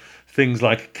respectful. Things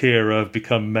like Akira have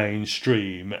become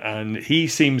mainstream, and he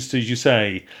seems to, as you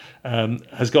say,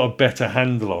 has got a better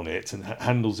handle on it and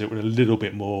handles it with a little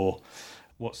bit more,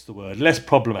 less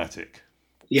problematic.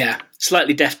 Yeah,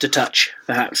 slightly deft to touch,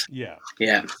 perhaps. Yeah.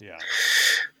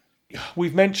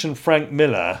 we've mentioned Frank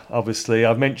Miller, obviously.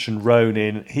 I've mentioned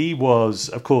Ronin. He was,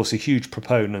 of course, a huge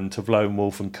proponent of Lone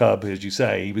Wolf and Cub, as you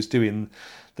say. He was doing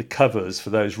the covers for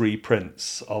those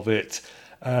reprints of it.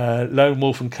 Lone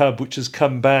Wolf and Cub, which has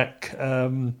come back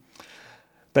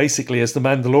basically as the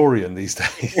Mandalorian these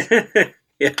days.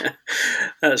 Yeah,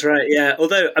 that's right. Yeah,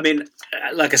 although, I mean,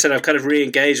 like I said, I've kind of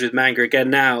re-engaged with manga again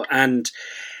now, and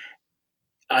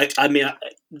I mean,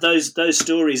 those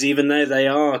stories, even though they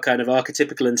are kind of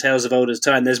archetypical and tales of older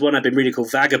time, there's one I've been reading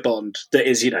called Vagabond that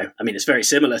is, I mean, it's very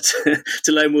similar to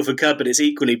Lone Wolf and Cub, but it's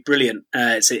equally brilliant.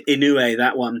 It's Inoue,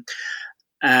 that one.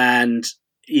 And,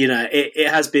 it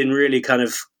has been really kind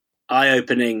of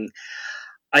eye-opening.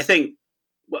 I think,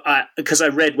 because I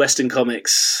read Western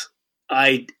comics,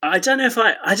 I don't know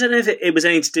if it was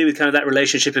anything to do with kind of that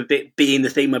relationship of it being the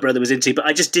thing my brother was into, but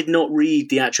I just did not read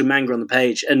the actual manga on the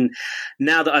page. And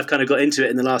now that I've kind of got into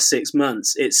it in the last 6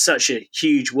 months, it's such a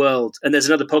huge world. And there's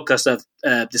another podcast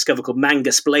I've discovered called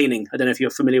Manga Splaining. I don't know if you're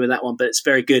familiar with that one, but it's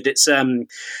very good. It's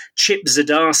Chip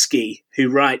Zdarsky, who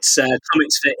writes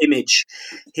comics for Image.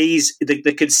 He's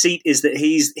the conceit is that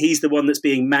he's the one that's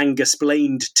being manga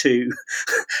splained to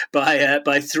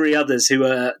by 3 others who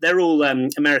are, they're all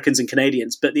Americans and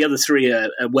Canadians, but the other 3 are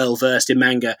well versed in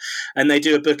manga, and they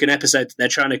do a book and episode that they're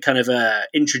trying to kind of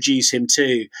introduce him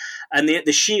to, and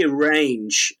the sheer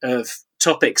range of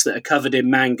topics that are covered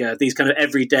in manga, these kind of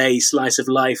everyday slice of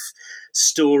life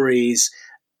stories.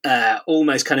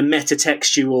 Almost kind of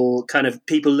metatextual, kind of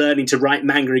people learning to write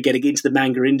manga and getting into the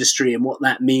manga industry and what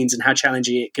that means and how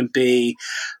challenging it can be,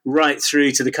 right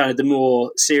through to the kind of the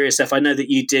more serious stuff. I know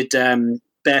that you did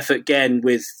Barefoot Gen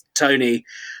with Tony,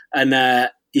 and I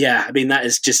mean, that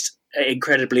is just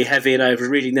incredibly heavy and over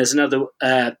reading. There's another,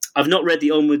 I've not read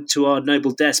the Onward to Our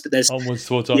Noble Death, but there's Onwards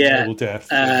Towards Our Noble Death.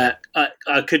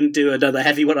 I couldn't do another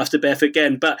heavy one after Barefoot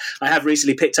again, but I have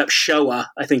recently picked up Showa,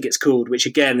 I think it's called, which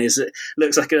again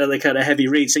looks like another kind of heavy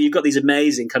read. So you've got these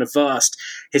amazing kind of vast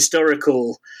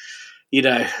historical,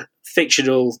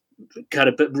 fictional kind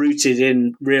of, but rooted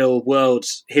in real world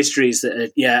histories that are,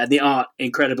 and the art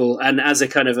incredible. And as a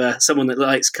kind of someone that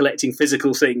likes collecting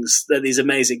physical things, they're these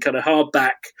amazing kind of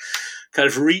hardback kind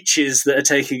of reaches that are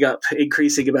taking up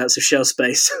increasing amounts of shelf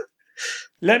space.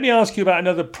 Let me ask you about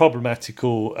another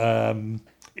problematical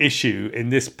issue in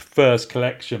this first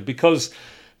collection, because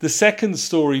the second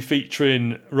story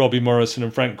featuring Robbie Morrison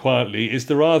and Frank Quietly is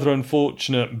the rather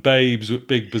unfortunate Babes with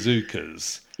Big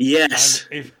Bazookas. Yes.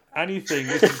 And if anything,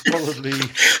 this is probably...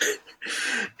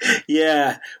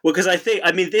 Yeah, well, because I think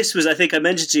I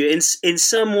mentioned to you in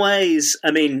some ways,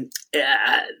 I mean,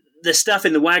 the stuff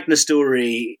in the Wagner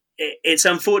story, it's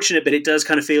unfortunate, but it does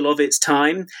kind of feel of its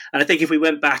time. And I think if we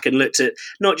went back and looked at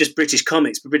not just British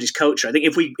comics but British culture, I think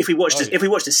if we watched if we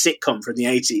watched a sitcom from the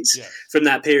 80s, from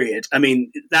that period, I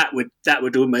mean, that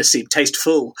would almost seem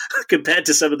tasteful compared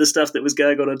to some of the stuff that was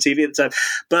going on TV at the time.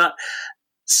 But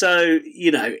so,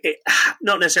 it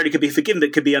not necessarily could be forgiven,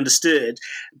 but could be understood.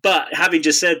 But having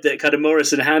just said that, kind of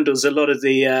Morrison handles a lot of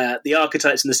the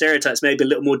archetypes and the stereotypes maybe a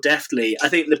little more deftly. I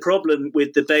think the problem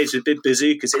with the Babes with Big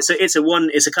Bazookas, it's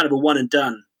a kind of a one and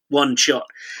done, one shot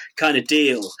kind of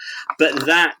deal. But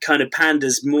that kind of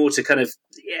panders more to kind of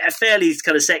fairly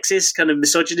kind of sexist, kind of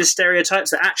misogynist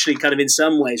stereotypes that actually kind of in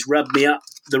some ways rub me up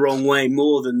the wrong way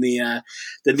more than the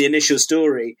initial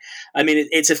story. I mean,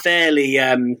 it's a fairly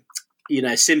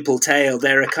simple tale.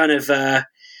 There are kind of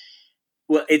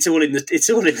it's all in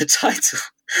the title.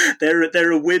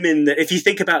 There are women that, if you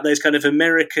think about those kind of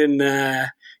American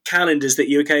calendars that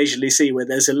you occasionally see, where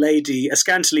there's a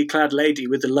scantily clad lady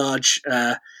with a large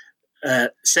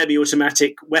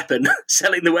semi-automatic weapon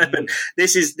selling the weapon.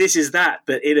 This is that,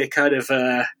 but in a kind of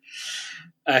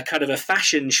a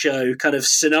fashion show kind of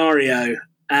scenario.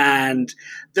 And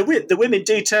the women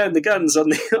do turn the guns on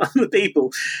the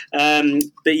people,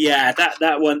 but yeah,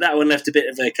 that one left a bit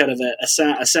of a kind of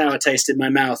a sour taste in my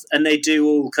mouth, and they do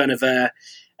all kind of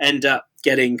end up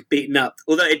getting beaten up.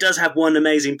 Although it does have one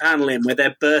amazing panel in where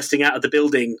they're bursting out of the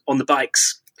building on the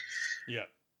bikes.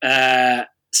 Yeah.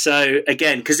 So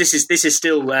again, because this is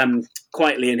still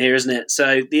quietly in here, isn't it?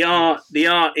 So the art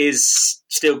is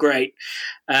still great,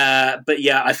 but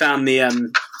yeah, I found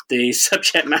the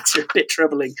subject matter a bit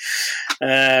troubling.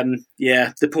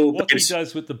 The poor. What he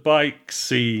does with the bike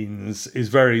scenes is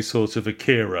very sort of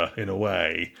Akira in a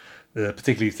way.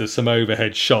 Particularly there's some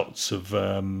overhead shots of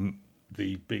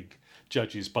the big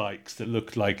judges' bikes that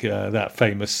look like that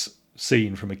famous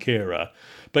scene from Akira.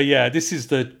 But yeah, this is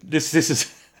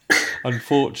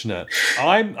unfortunate.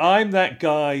 I'm that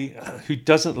guy who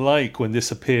doesn't like when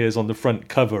this appears on the front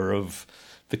cover of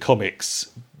the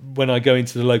comics when I go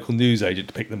into the local newsagent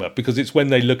to pick them up, because it's when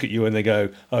they look at you and they go,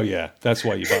 "Oh yeah, that's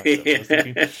why you buy them." I was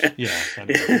thinking, yeah,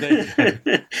 anyway, there you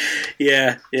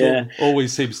go. Yeah.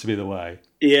 Always seems to be the way.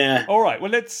 Yeah. All right.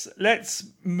 Well, let's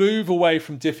move away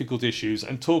from difficult issues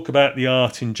and talk about the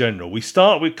art in general. We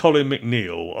start with Colin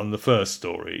McNeil on the first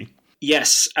story.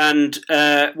 Yes, and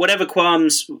whatever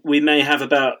qualms we may have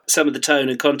about some of the tone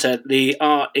and content, the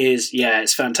art is,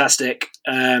 it's fantastic.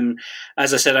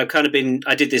 As I said, I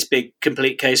did this big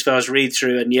complete case files read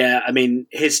through, and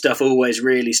his stuff always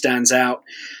really stands out,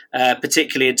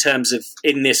 particularly in terms of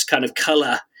in this kind of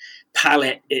color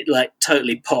palette, it like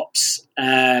totally pops.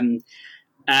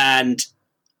 And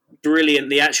brilliant,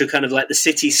 the actual kind of like the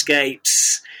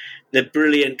cityscapes, the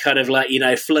brilliant kind of like,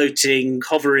 floating,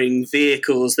 hovering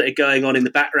vehicles that are going on in the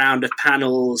background of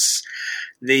panels.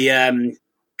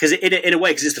 Because in a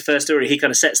way, because it's the first story, he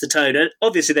kind of sets the tone. And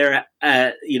obviously,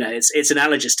 it's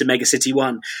analogous to Mega City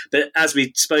 1. But as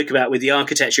we spoke about with the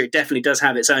architecture, it definitely does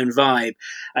have its own vibe.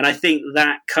 And I think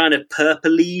that kind of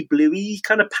purpley, bluey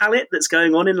kind of palette that's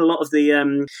going on in a lot of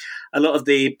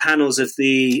the panels of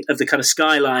the kind of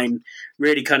skyline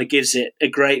really kind of gives it a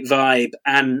great vibe.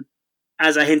 And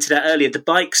as I hinted at earlier, the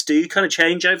bikes do kind of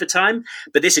change over time,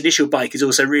 but this initial bike is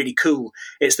also really cool.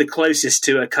 It's the closest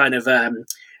to a kind of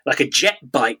like a jet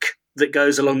bike that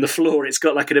goes along the floor. It's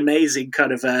got like an amazing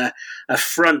kind of a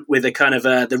front with a kind of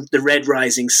the red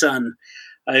rising sun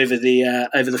over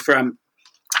the front,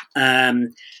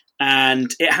 and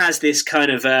it has this kind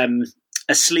of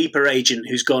a sleeper agent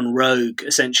who's gone rogue,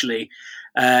 essentially.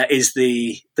 Is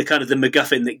the kind of the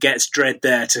MacGuffin that gets Dredd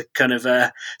there to kind of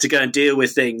to go and deal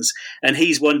with things, and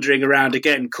he's wandering around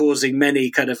again, causing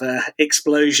many kind of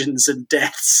explosions and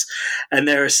deaths. And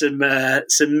there are some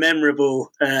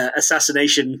memorable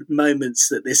assassination moments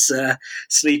that this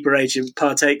sleeper agent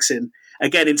partakes in.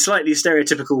 Again, in slightly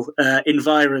stereotypical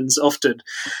environs, often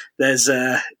there's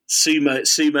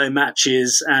sumo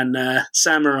matches and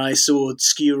samurai sword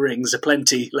skewerings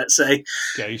aplenty. Let's say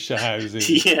geisha houses.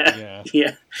 Yeah.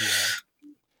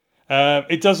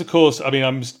 It does, of course. I mean,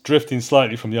 I'm drifting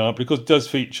slightly from the art because it does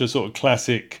feature sort of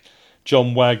classic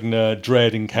John Wagner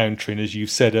Dredd encountering, as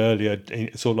you've said earlier,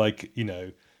 sort of like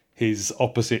his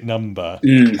opposite number,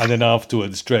 and then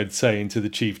afterwards Dredd saying to the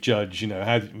chief judge,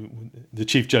 the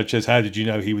chief judge says, "How did you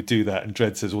know he would do that?" And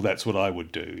Dredd says, "Well, that's what I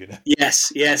would do." Yes.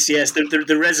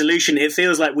 The resolution. It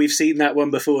feels like we've seen that one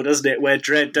before, doesn't it? Where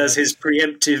Dredd does his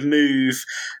preemptive move,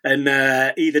 and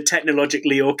either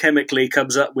technologically or chemically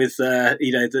comes up with the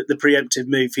preemptive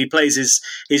move. He plays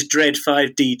his Dredd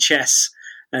 5D chess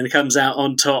and comes out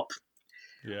on top.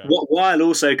 Yeah. While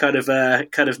also kind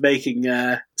of making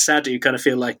Sadhu kind of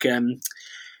feel like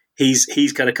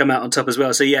he's kind of come out on top as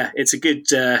well. So yeah, it's a good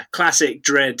classic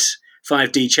Dredd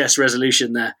 5D chess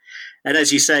resolution there. And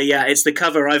as you say, it's the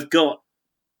cover I've got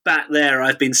back there.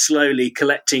 I've been slowly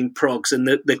collecting progs, and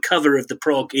the cover of the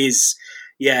prog is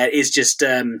just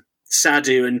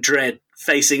Sadhu and Dredd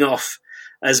facing off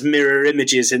as mirror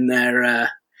images in their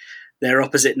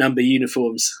opposite number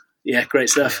uniforms. Yeah,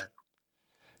 great stuff.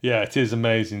 Yeah, it is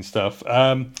amazing stuff.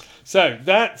 So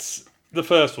that's the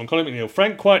first one, Colin McNeil.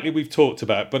 Frank Quitely we've talked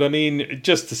about, but I mean,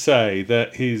 just to say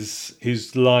that his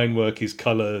line work, his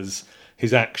colours,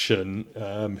 his action,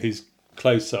 his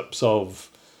close-ups of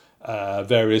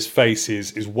various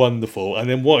faces is wonderful. And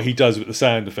then what he does with the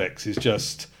sound effects is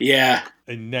just a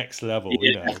next level.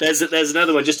 There's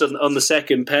another one just on the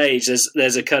second page.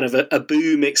 There's a kind of a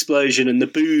boom explosion, and the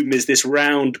boom is this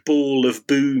round ball of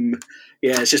boom.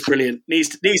 Yeah, it's just brilliant. Needs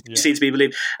to be seen to be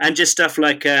believed. And just stuff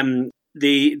like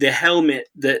the helmet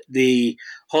that the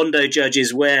Hondo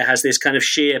judges wear has this kind of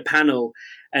sheer panel,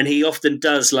 and he often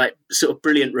does like sort of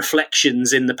brilliant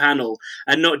reflections in the panel,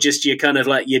 and not just your kind of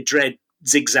like your Dredd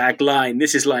zigzag line.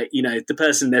 This is like, the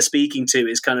person they're speaking to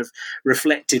is kind of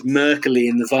reflected murkily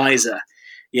in the visor.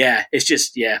 Yeah, it's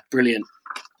just, brilliant.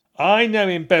 I know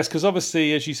him best because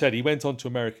obviously, as you said, he went on to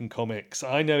American comics.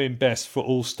 I know him best for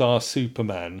All-Star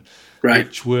Superman,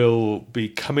 which will be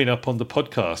coming up on the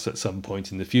podcast at some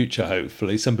point in the future,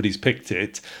 hopefully. Somebody's picked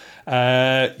it.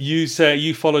 You say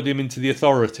you followed him into The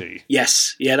Authority.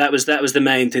 Yes. Yeah, that was the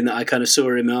main thing that I kind of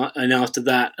saw him and after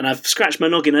that. And I've scratched my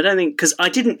noggin. I don't think, because I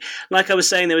didn't, like I was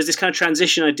saying, there was this kind of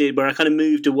transition I did where I kind of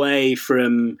moved away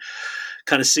from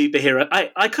kind of superhero.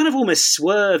 I kind of almost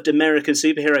swerved American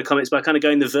superhero comics by kind of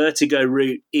going the Vertigo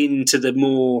route into the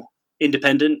more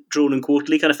independent, drawn and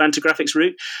quarterly kind of Fantagraphics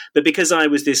route. But because I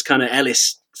was this kind of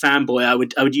Ellis fanboy,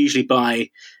 I would usually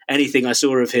buy anything I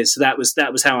saw of his. So that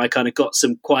was how I kind of got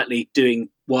some quietly doing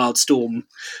Wildstorm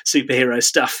superhero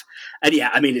stuff. And yeah,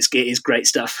 I mean, it is great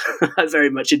stuff. I very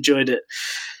much enjoyed it.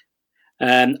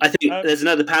 I think there's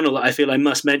another panel that I feel I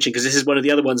must mention, because this is one of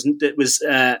the other ones that was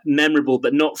memorable,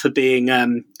 but not for being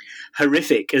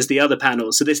horrific as the other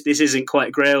panels. So this isn't quite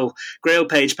a Grail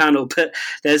page panel, but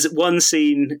there's one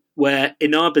scene where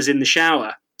Inaba's in the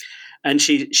shower, and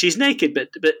she's naked, but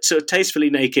sort of tastefully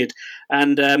naked,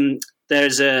 and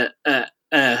there's a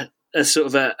sort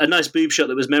of a nice boob shot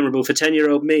that was memorable for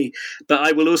 10-year-old me. But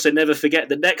I will also never forget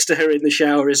that next to her in the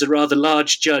shower is a rather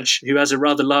large judge who has a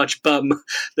rather large bum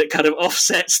that kind of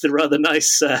offsets the rather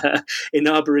nice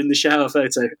Inaba in the shower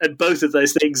photo. And both of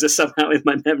those things are somehow in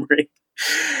my memory.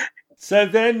 So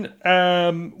then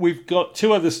we've got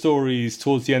two other stories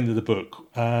towards the end of the book,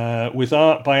 with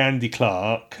art by Andy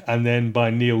Clark and then by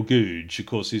Neil Googe, of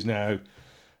course, who's now,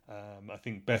 I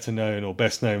think, better known or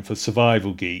best known for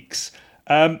Survival Geeks.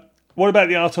 What about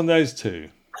the art on those two?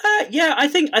 Yeah, I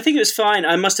think it was fine.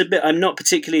 I must admit, I'm not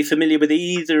particularly familiar with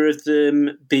either of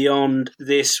them beyond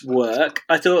this work.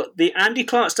 I thought the Andy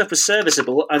Clark stuff was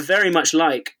serviceable. I very much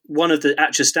like one of the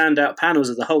actual standout panels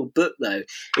of the whole book, though,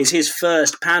 is his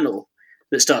first panel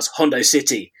that starts Hondo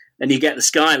City, and you get the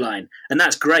skyline, and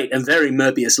that's great and very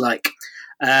Moebius-like.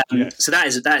 Yes. So that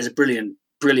is a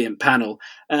brilliant panel,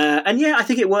 and yeah, I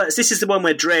think it works. This is the one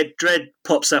where Dredd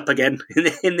pops up again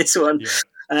in this one. Yeah.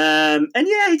 And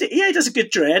yeah, he does a good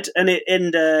Dredd,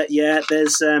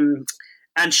 there's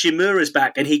and Shimura's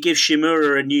back, and he gives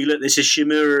Shimura a new look. This is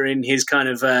Shimura in his kind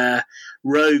of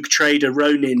rogue trader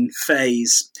Ronin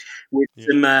phase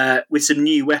with some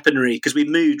new weaponry, because we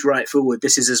moved right forward.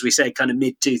 This is, as we say, kind of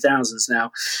mid 2000s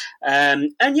now,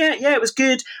 and it was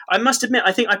good. I must admit,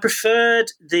 I think I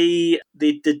preferred the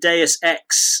Deus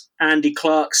Ex Andy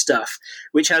Clark stuff,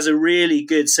 which has a really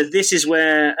good. So this is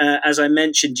where, as I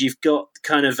mentioned, you've got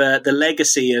kind of the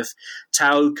legacy of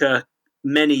Taoka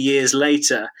many years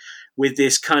later, with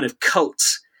this kind of cult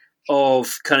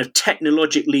of kind of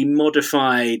technologically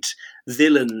modified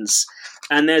villains.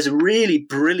 And there's a really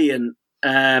brilliant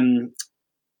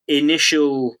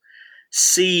initial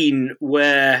scene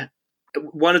where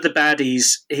one of the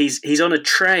baddies, he's on a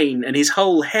train and his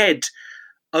whole head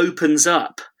opens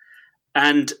up,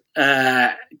 and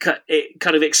it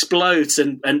kind of explodes,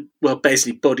 and well,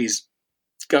 basically bodies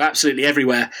go absolutely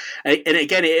everywhere. And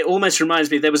again, it almost reminds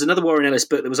me, there was another Warren Ellis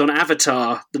book that was on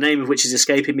Avatar, the name of which is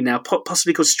escaping me now,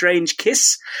 possibly called Strange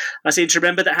Kiss, I seem to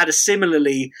remember, that had a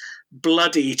similarly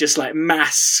bloody, just like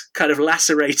mass kind of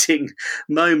lacerating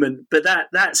moment. But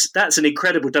that's an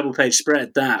incredible double page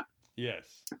spread, that. Yes.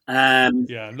 I'm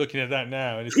looking at that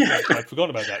now, and I'd forgotten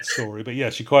about that story. But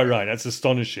yes, you're quite right. That's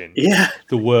astonishing. Yeah,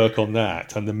 the work on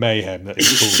that and the mayhem that it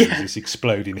causes, this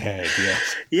exploding head.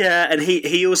 Yes. Yeah, and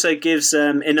he also gives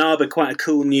Inaba quite a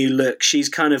cool new look. She's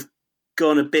kind of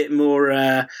gone a bit more,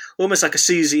 almost like a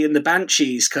Susie and the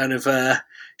Banshees kind of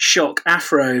shock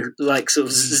afro, like sort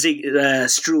of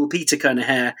Straw Peter kind of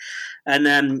hair. And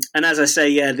as I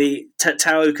say, the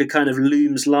Taoka kind of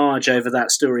looms large over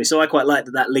that story. So I quite like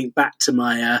that linked back to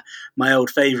my my old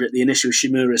favourite, the initial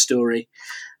Shimura story.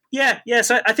 Yeah.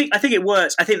 So I think it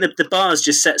works. I think the bar's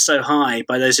just set so high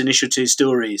by those initial two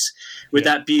stories, with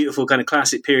that beautiful kind of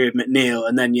classic period McNeil,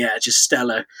 and then just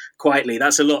Stella quietly.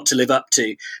 That's a lot to live up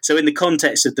to. So in the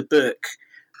context of the book,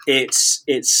 it's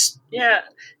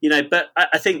but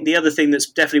I think the other thing that's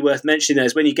definitely worth mentioning there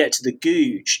is when you get to the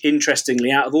Googe,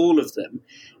 interestingly, out of all of them,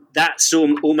 that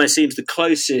almost seems the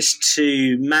closest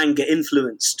to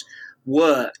manga-influenced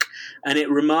work. And it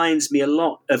reminds me a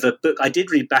lot of a book I did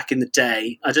read back in the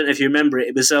day. I don't know if you remember it.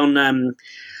 It was on,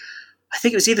 I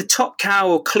think it was either Top Cow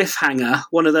or Cliffhanger,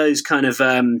 one of those kind of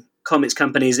comics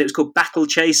companies. It was called Battle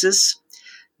Chasers.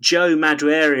 Joe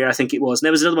Madureira, I think it was. And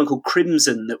there was another one called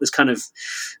Crimson that was kind of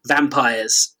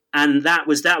vampires. And that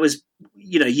was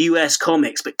US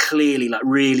comics, but clearly like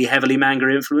really heavily manga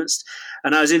influenced.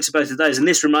 And I was into both of those, and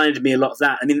this reminded me a lot of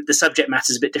that. I mean, the subject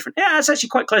matter is a bit different. Yeah, it's actually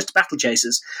quite close to Battle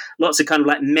Chasers. Lots of kind of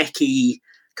like mechy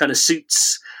kind of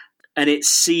suits, and it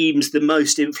seems the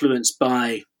most influenced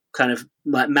by kind of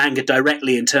like manga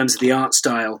directly in terms of the art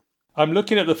style. I'm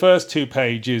looking at the first two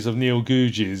pages of Neil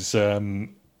Googe's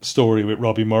story with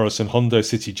Robbie Morrison, Hondo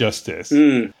City Justice.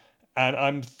 And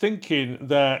I'm thinking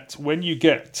that when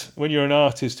you're an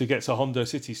artist who gets a Hondo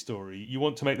City story, you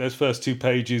want to make those first two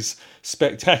pages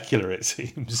spectacular, it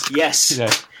seems. Yes.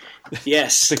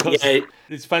 Yes. Because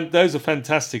those are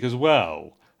fantastic as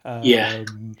well. Yeah,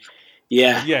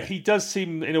 he does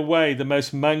seem, in a way, the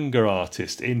most manga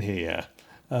artist in here.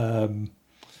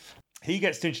 He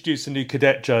gets to introduce a new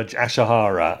cadet judge,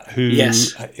 Ashihara, who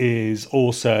is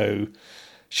also...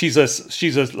 She's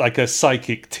like a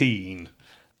psychic teen.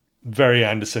 very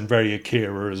Anderson, very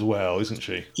Akira as well, isn't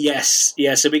she? Yes,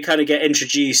 yeah. So we kind of get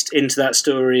introduced into that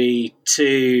story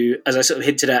to, as I sort of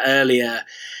hinted at earlier,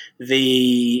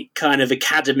 the kind of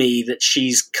academy that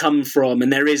she's come from,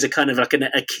 and there is a kind of like an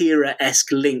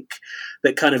Akira-esque link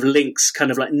that kind of links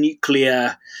kind of like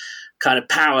nuclear kind of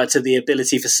power to the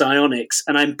ability for psionics.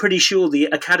 And I'm pretty sure the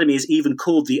academy is even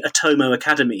called the Atomo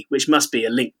Academy, which must be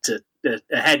a link to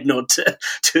a head nod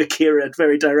to Akira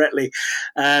very directly.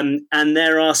 And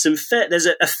there are there's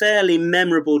a fairly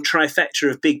memorable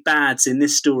trifecta of big bads in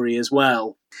this story as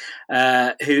well,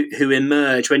 who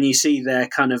emerge when you see their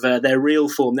kind of their real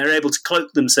form. They're able to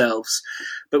cloak themselves,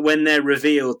 but when they're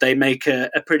revealed, they make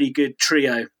a pretty good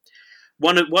trio.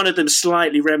 One of them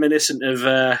slightly reminiscent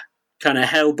of kind of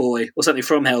Hellboy or something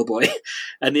from Hellboy,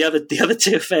 and the other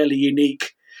two are fairly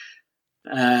unique.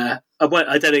 I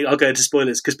don't think I'll go into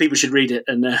spoilers because people should read it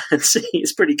and see.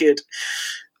 It's pretty good.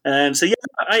 So yeah,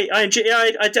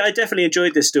 I definitely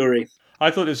enjoyed this story.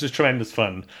 I thought this was tremendous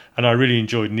fun, and I really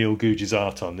enjoyed Neil Googe's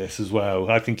art on this as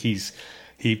well. I think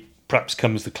he perhaps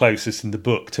comes the closest in the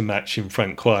book to matching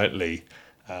Frank Quietly.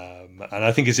 And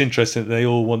I think it's interesting that they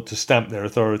all want to stamp their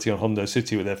authority on Hondo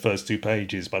City with their first 2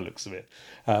 pages, by the looks of it.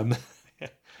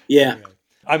 Yeah.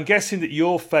 I'm guessing that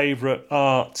your favourite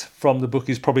art from the book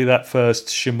is probably that first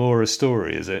Shimura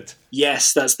story, is it?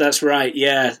 Yes, that's right.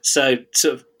 Yeah. So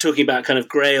sort of talking about kind of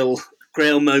Grail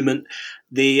moment.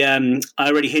 I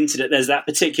already hinted at there's that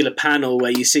particular panel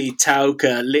where you see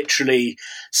Taoka literally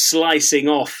slicing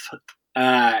off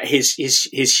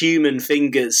his human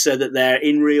fingers so that they're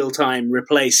in real time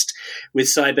replaced with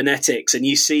cybernetics, and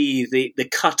you see the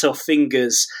cut off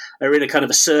fingers are in a kind of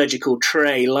a surgical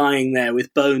tray lying there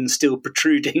with bones still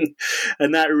protruding,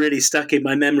 and that really stuck in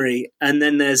my memory. And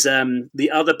then there's the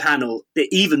other panel,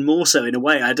 even more so in a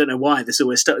way, I don't know why this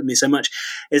always stuck with me so much,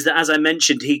 is that, as I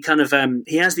mentioned, he kind of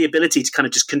he has the ability to kind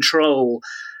of just control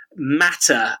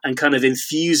matter and kind of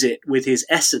infuse it with his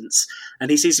essence,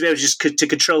 and he seems to be able to just to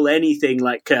control anything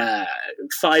like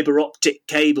fiber optic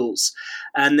cables.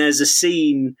 And there's a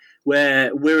scene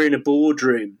where we're in a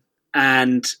boardroom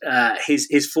and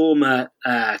his former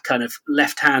kind of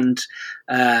left hand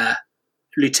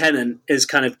lieutenant is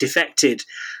kind of defected,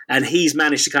 and he's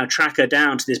managed to kind of track her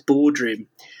down to this boardroom,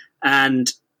 and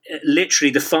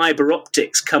literally the fiber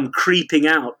optics come creeping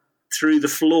out through the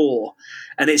floor,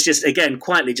 and it's just, again,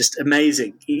 quietly just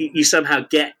amazing. You somehow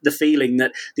get the feeling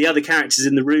that the other characters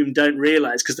in the room don't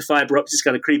realise because the fibre optics is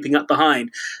kind of creeping up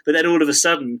behind, but then all of a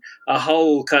sudden a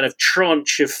whole kind of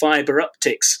tranche of fibre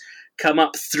optics come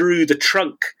up through the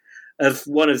trunk of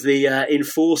one of the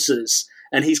enforcers,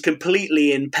 and he's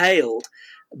completely impaled,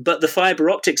 but the fibre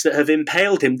optics that have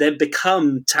impaled him then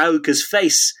become Taoka's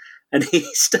face. And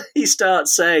he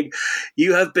starts saying,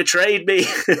 "You have betrayed me,"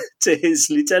 to his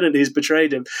lieutenant who's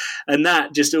betrayed him. And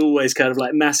that just always kind of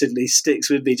like massively sticks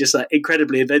with me, just like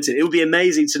incredibly inventive. It would be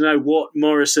amazing to know what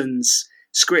Morrison's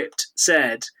script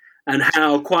said and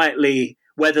how Quietly,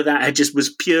 whether that had just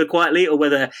was pure Quietly or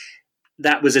whether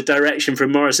that was a direction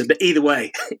from Morrison. But either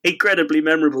way, incredibly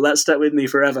memorable. That stuck with me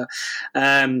forever.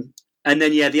 And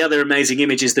then, yeah, the other amazing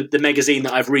image is the magazine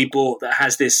that I've rebought that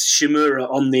has this Shimura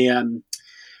on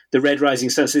the Red Rising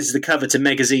Sun. So this is the cover to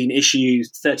magazine issue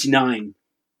 39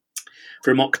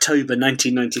 from October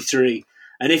 1993.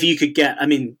 And if you could get, I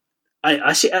mean,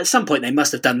 I see at some point they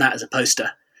must have done that as a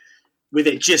poster with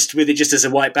it just as a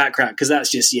white background, because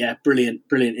that's just, yeah, brilliant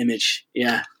image.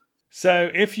 Yeah.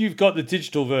 So if you've got the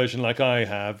digital version like I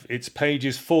have, it's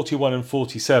pages 41 and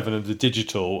 47 of the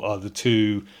digital are the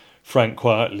 2 Frank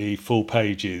Quietly full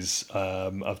pages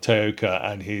of Taoka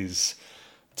and his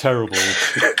terrible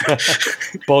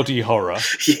body horror.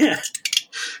 Yeah.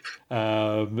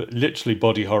 Literally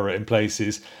body horror in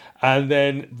places. And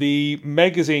then the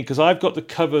magazine, because I've got the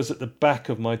covers at the back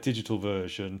of my digital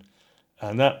version,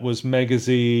 and that was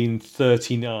magazine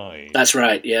 39. That's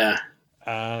right, yeah.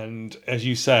 And as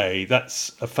you say,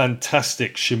 that's a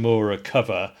fantastic Shimura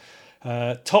cover.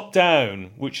 Top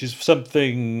down, which is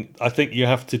something I think you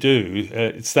have to do.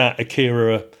 It's that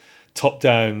Akira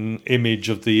top-down image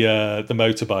of the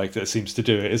motorbike that seems to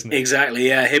do it, isn't it? Exactly,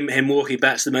 yeah. Him walking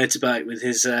back to the motorbike with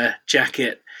his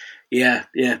jacket. Yeah,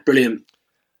 brilliant.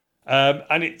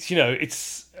 And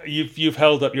it's you've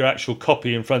held up your actual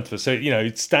copy in front of us, so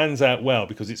it stands out well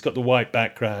because it's got the white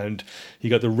background, you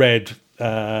got the red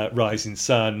rising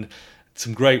sun,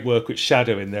 some great work with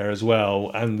shadow in there as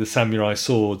well, and the samurai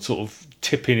sword sort of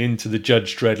tipping into the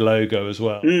Judge Dredd logo as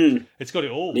well. It's got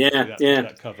it all.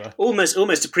 That cover.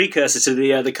 Almost a precursor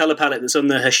to the color palette that's on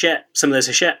the Hachette, some of those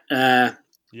Hachette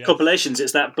compilations.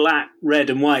 It's that black, red,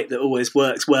 and white that always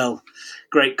works well.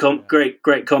 Great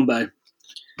combo.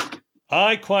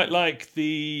 I quite like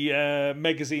the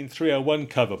Magazine 301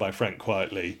 cover by Frank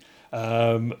Quitely,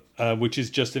 which is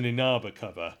just an Inaba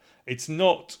cover. It's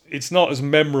not as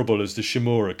memorable as the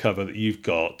Shimura cover that you've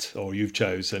got or you've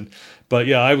chosen, but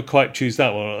yeah, I would quite choose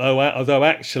that one. Although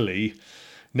actually,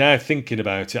 now thinking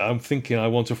about it, I'm thinking I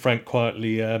want a Frank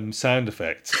Quitely sound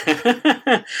effect.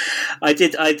 I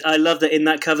love that in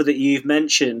that cover that you've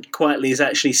mentioned, Quitely is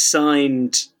actually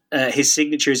signed. His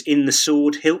signature is in the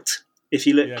sword hilt. If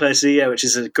you look closely, which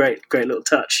is a great little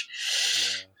touch.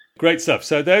 Yeah. Great stuff.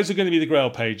 So those are going to be the Grail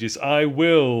pages. I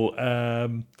will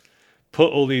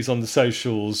put all these on the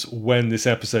socials when this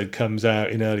episode comes out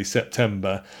in early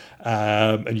September,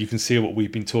 and you can see what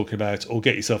we've been talking about, or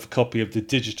get yourself a copy of the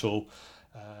digital,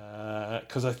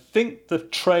 because I think the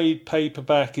trade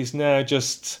paperback is now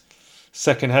just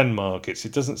second-hand markets.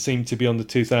 It doesn't seem to be on the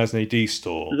 2000 AD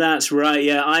store. That's right,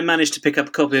 yeah. I managed to pick up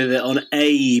a copy of it on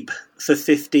Abe for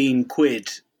 15 quid,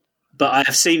 but I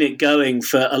have seen it going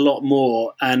for a lot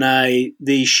more. And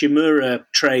the Shimura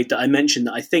trade that I mentioned,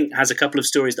 that I think has a couple of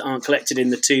stories that aren't collected in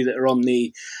the two that are on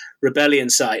the Rebellion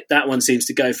site, that one seems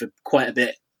to go for quite a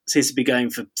bit. Seems to be going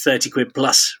for 30 quid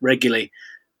plus regularly.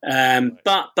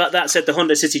 But that said, the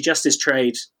Hondo City Justice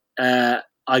trade,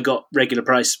 I got regular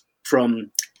price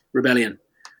from Rebellion.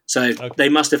 So They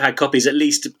must have had copies at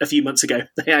least a few months ago.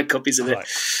 They had copies of it.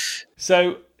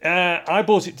 So I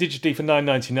bought it digitally for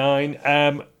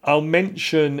 $9.99. I'll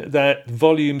mention that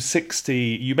volume 60,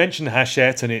 you mentioned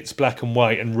Hachette and its black and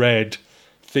white and red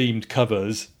themed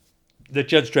covers. The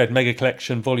Judge Dredd Mega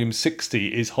Collection volume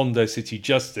 60 is Hondo City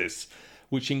Justice,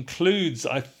 which includes,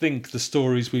 I think, the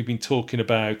stories we've been talking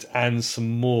about and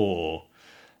some more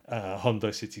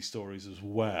Hondo City stories as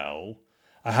well.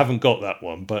 I haven't got that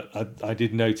one, but I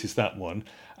did notice that one.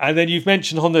 And then you've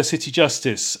mentioned Hondo City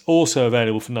Justice, also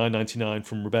available for $9.99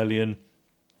 from Rebellion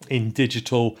in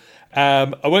digital.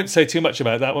 I won't say too much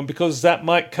about that one because that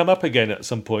might come up again at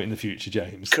some point in the future,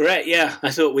 James. Correct, yeah. I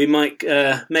thought we might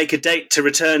make a date to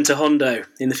return to Hondo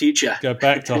in the future. Go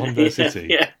back to Hondo City.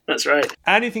 Yeah, that's right.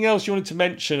 Anything else you wanted to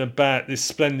mention about this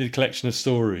splendid collection of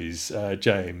stories,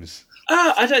 James?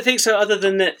 I don't think so, other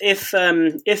than that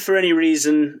if for any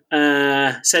reason,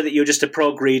 say that you're just a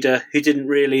prog reader who didn't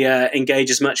really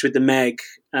engage as much with the Meg,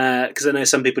 because I know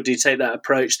some people do take that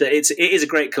approach, that it is a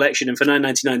great collection, and for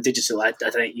 $9.99 digital, I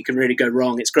don't think you can really go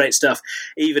wrong. It's great stuff,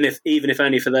 even if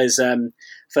only for those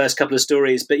first couple of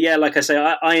stories. But yeah, like I say,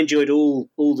 I enjoyed all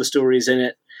the stories in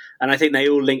it. And I think they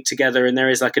all link together, and there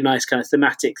is like a nice kind of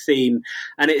thematic theme.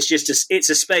 And it's just it's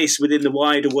a space within the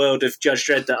wider world of Judge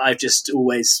Dredd that I've just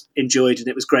always enjoyed, and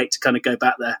it was great to kind of go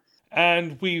back there.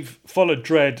 And we've followed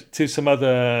Dredd to some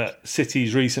other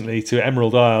cities recently, to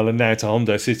Emerald Isle and now to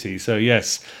Hondo City. So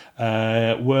yes,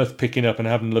 worth picking up and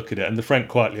having a look at it. And the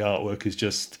Frank Quitely artwork is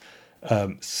just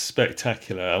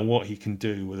spectacular, and what he can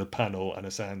do with a panel and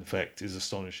a sound effect is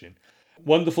astonishing.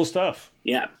 Wonderful stuff.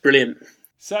 Yeah, brilliant.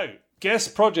 So,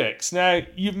 guest projects. Now,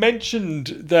 you mentioned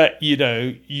that,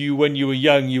 you when you were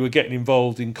young, you were getting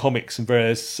involved in comics and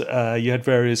you had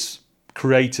various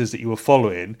creators that you were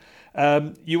following.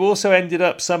 You also ended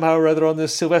up somehow or other on the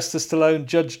Sylvester Stallone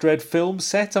Judge Dredd film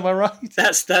set, am I right?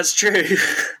 That's true.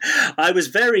 I was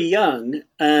very young,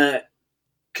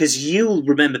 because you'll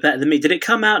remember better than me. Did it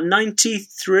come out in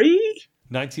 93?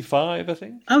 95, I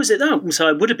think. Oh, was it that? So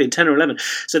I would have been 10 or 11.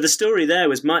 So the story there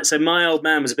was, my old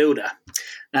man was a builder,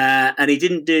 and he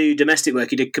didn't do domestic work,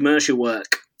 he did commercial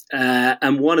work.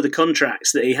 And one of the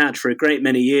contracts that he had for a great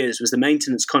many years was the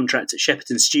maintenance contract at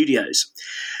Shepperton Studios.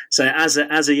 So as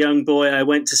a young boy, I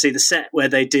went to see the set where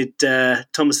they did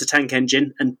Thomas the Tank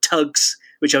Engine and Tugs,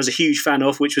 which I was a huge fan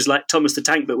of, which was like Thomas the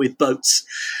Tank but with boats,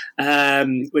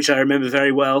 which I remember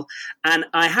very well. And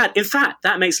in fact,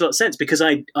 that makes a lot of sense because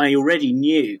I already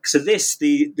knew. So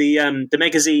the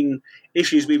magazine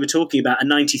issues we were talking about are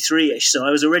 93-ish, so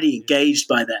I was already engaged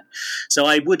by then. So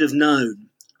I would have known.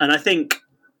 And I think,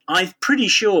 I'm pretty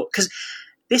sure, because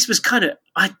this was kind of,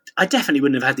 I definitely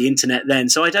wouldn't have had the internet then,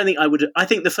 so I don't think I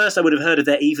think the first I would have heard of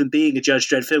there even being a Judge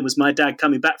Dredd film was my dad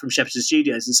coming back from Shepperton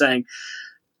Studios and saying,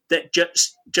 that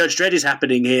Judge Dredd is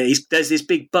happening here. There's this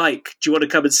big bike. Do you want to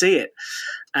come and see it?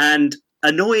 And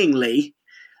annoyingly,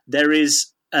 there is,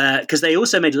 because they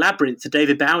also made Labyrinth, the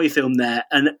David Bowie film there,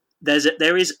 and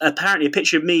there is apparently a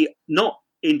picture of me, not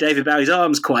in David Bowie's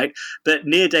arms quite, but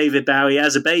near David Bowie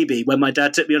as a baby when my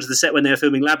dad took me onto the set when they were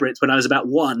filming Labyrinth when I was about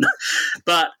 1.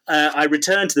 But I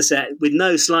returned to the set with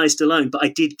no Sly Stallone, but I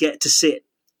did get to sit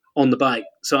on the bike.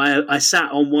 So I sat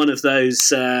on one of those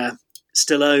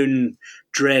Stallone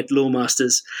Dredd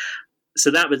Lawmasters.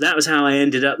 So that was how I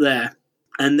ended up there.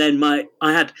 And then I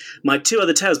had my two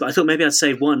other tales, but I thought maybe I'd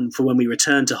save one for when we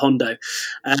return to Hondo.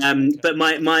 But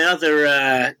my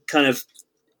other kind of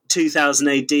 2000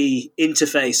 AD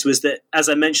interface was that, as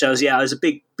I mentioned, I was a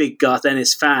big Garth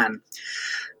Ennis fan,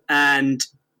 and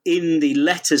in the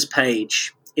letters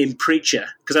page in Preacher,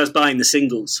 because I was buying the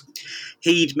singles,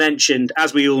 he'd mentioned,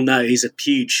 as we all know, he's a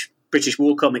huge British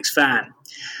War Comics fan.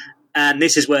 And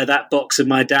this is where that box of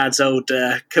my dad's old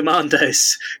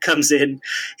Commandos comes in.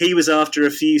 He was after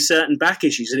a few certain back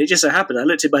issues, and it just so happened I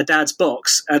looked at my dad's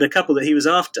box, and a couple that he was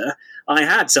after I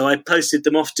had, so I posted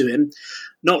them off to him,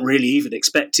 not really even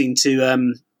expecting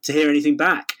to hear anything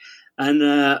back.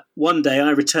 And one day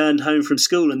I returned home from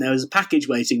school, and there was a package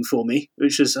waiting for me, I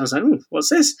was like, what's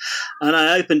this? And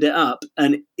I opened it up,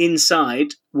 and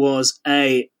inside was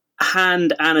a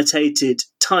hand-annotated,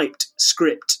 typed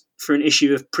script for an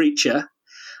issue of Preacher,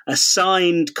 a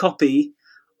signed copy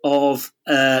of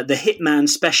the Hitman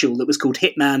special that was called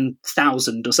Hitman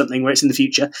 1000 or something, where it's in the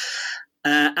future,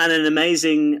 and an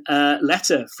amazing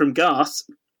letter from Garth.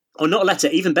 Or not a letter,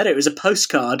 even better, it was a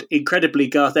postcard, incredibly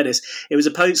Garth Ennis. It was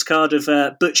a postcard of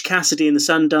Butch Cassidy and the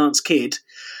Sundance Kid,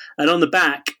 and on the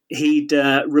back he'd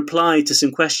replied to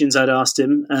some questions I'd asked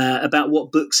him about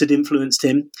what books had influenced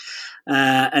him.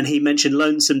 And he mentioned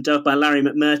Lonesome Dove by Larry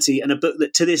McMurtry, and a book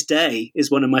that to this day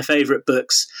is one of my favourite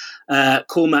books,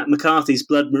 Cormac McCarthy's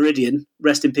Blood Meridian.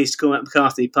 Rest in peace to Cormac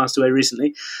McCarthy, passed away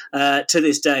recently. To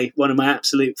this day, one of my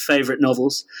absolute favourite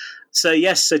novels. So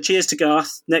yes, so cheers to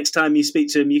Garth. Next time you speak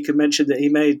to him, you can mention that he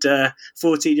made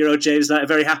 14-year-old James Knight a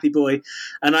very happy boy.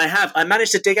 And I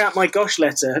managed to dig out my Gosh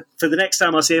letter. For the next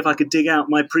time, I'll see if I could dig out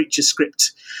my Preacher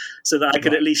script so that I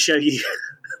could at least show you.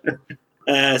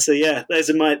 So yeah, those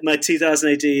are my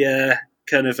 2000 AD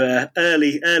kind of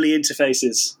early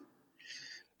interfaces.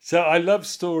 So I love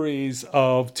stories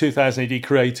of 2000 AD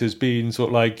creators being sort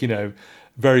of like,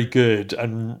 very good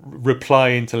and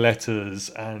replying to letters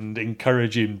and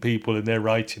encouraging people in their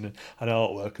writing and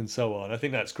artwork and so on. I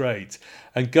think that's great.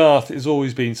 And Garth has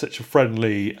always been such a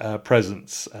friendly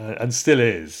presence and still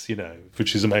is,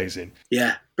 which is amazing.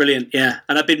 Yeah, brilliant. Yeah.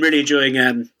 And I've been really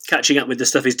enjoying catching up with the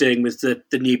stuff he's doing with the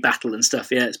new battle and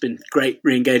stuff. Yeah, it's been great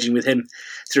re-engaging with him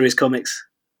through his comics.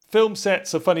 Film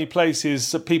sets are funny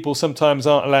places that people sometimes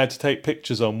aren't allowed to take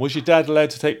pictures on. Was your dad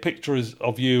allowed to take pictures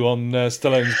of you on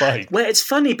Stallone's bike? Well, it's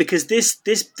funny because this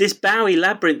Bowie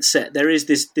Labyrinth set, there is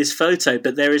this photo,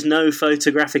 but there is no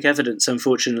photographic evidence,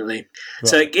 unfortunately. Right.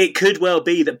 So it could well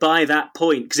be that by that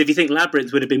point, because if you think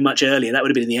Labyrinth would have been much earlier, that would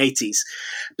have been in the 80s.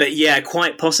 But yeah,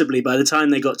 quite possibly by the time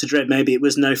they got to Dread, maybe it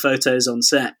was no photos on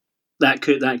set. That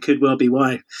could well be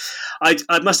why. I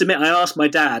must admit, I asked my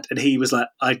dad, and he was like,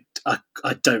 I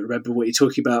don't remember what you're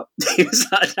talking about. He was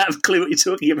like, I don't have a clue what you're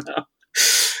talking about.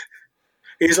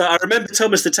 He was like, I remember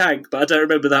Thomas the Tank, but I don't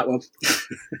remember that one.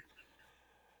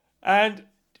 And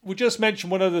we'll just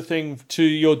mention one other thing to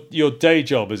your day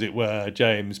job, as it were,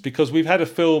 James, because we've had a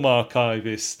film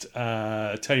archivist,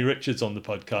 Tony Richards, on the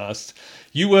podcast.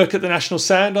 You work at the National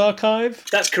Sound Archive?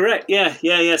 That's correct, yeah.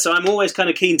 So I'm always kind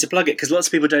of keen to plug it because lots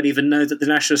of people don't even know that the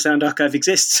National Sound Archive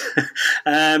exists.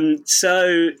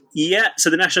 So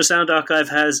the National Sound Archive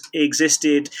has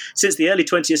existed since the early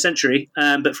 20th century,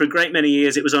 but for a great many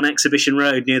years it was on Exhibition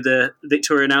Road near the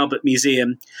Victoria and Albert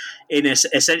Museum in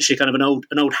essentially kind of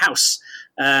an old house.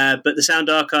 But the Sound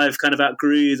Archive kind of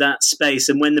outgrew that space,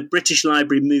 and when the British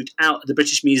Library moved out of the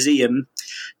British Museum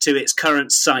to its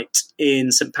current site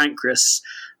in St Pancras,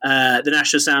 the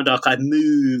National Sound Archive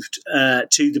moved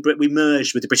we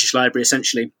merged with the British Library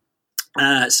essentially.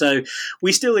 So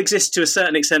we still exist to a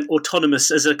certain extent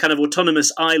as a kind of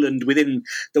autonomous island within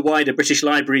the wider British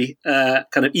Library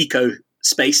kind of eco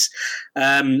space.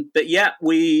 But yeah,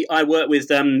 I work with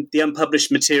the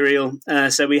unpublished material,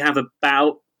 so we have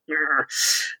about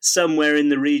somewhere in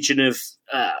the region of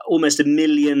almost 1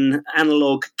 million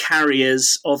analog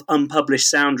carriers of unpublished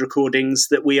sound recordings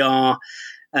that we are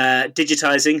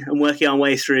digitizing and working our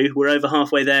way through. We're over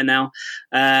halfway there now,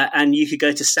 and you could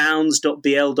go to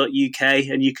sounds.bl.uk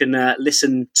and you can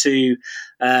listen to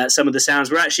some of the sounds.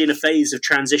 We're actually in a phase of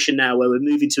transition now where we're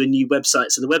moving to a new website,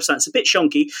 so the website's a bit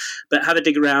shonky, but have a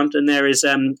dig around, and there is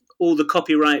all the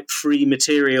copyright-free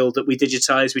material that we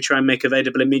digitize, we try and make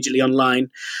available immediately online.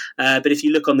 But if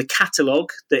you look on the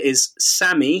catalogue, that is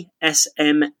SAMI,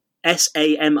 SAMI,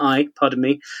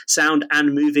 sound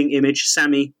and moving image,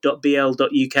 sami.bl.uk.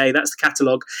 That's the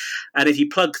catalogue. And if you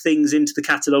plug things into the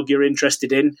catalogue you're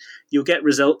interested in, you'll get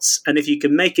results. And if you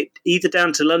can make it either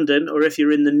down to London, or if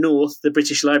you're in the north, the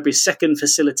British Library's second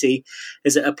facility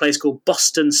is at a place called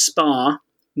Boston Spa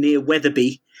near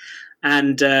Wetherby.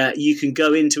 And you can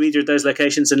go into either of those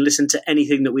locations and listen to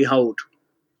anything that we hold.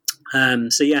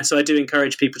 So I do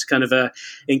encourage people to kind of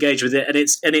engage with it,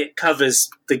 and it covers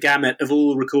the gamut of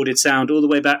all recorded sound, all the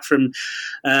way back from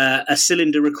a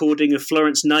cylinder recording of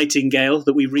Florence Nightingale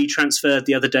that we retransferred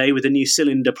the other day with a new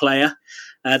cylinder player.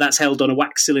 That's held on a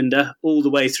wax cylinder, all the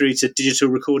way through to digital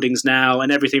recordings now,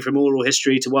 and everything from oral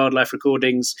history to wildlife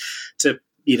recordings to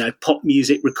pop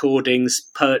music recordings,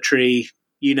 poetry,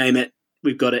 you name it,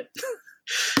 we've got it.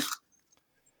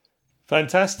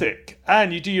 Fantastic.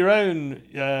 And you do your own,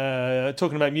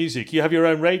 talking about music, you have your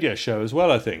own radio show as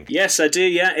well, I think. Yes, I do,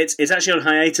 yeah. It's actually on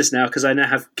hiatus now because I now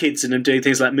have kids and I'm doing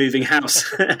things like moving house.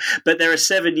 But there are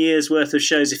 7 years worth of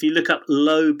shows. If you look up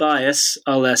Low Bias,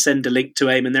 I'll send a link to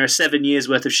AIM, and there are 7 years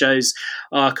worth of shows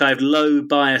archived, Low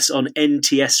Bias on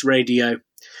NTS Radio.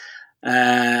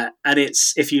 And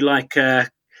it's, if you like...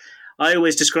 I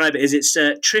always describe it as it's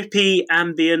trippy,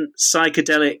 ambient,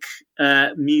 psychedelic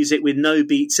music with no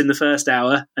beats in the first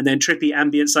hour, and then trippy,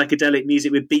 ambient, psychedelic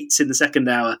music with beats in the second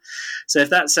hour. So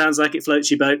if that sounds like it floats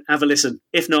your boat, have a listen.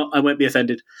 If not, I won't be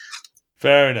offended.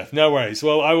 Fair enough. No worries.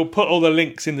 Well, I will put all the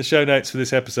links in the show notes for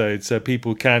this episode so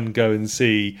people can go and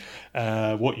see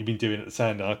what you've been doing at the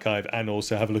Sound Archive, and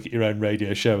also have a look at your own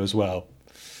radio show as well.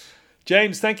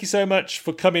 James, thank you so much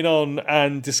for coming on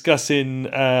and discussing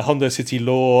Hondo City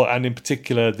Law, and in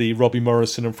particular the Robbie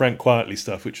Morrison and Frank Quietly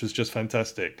stuff, which was just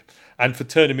fantastic, and for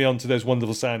turning me on to those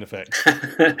wonderful sound effects.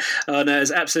 Oh, no,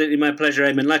 it's absolutely my pleasure,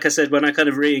 Eamon. Like I said, when I kind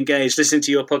of re-engaged, listening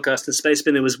to your podcast and Space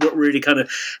Spinner was what really kind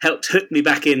of helped hook me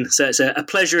back in. So it's a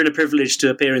pleasure and a privilege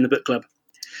to appear in the book club.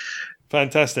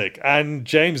 Fantastic. And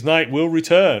James Knight will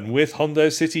return with Hondo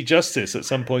City Justice at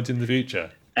some point in the future.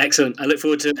 Excellent. I look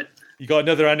forward to it. You got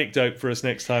another anecdote for us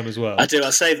next time as well. I do.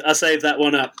 I'll save that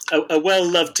one up. A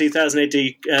well-loved 2000 AD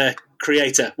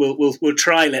creator. We'll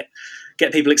trial it.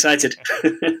 Get people excited.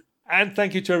 And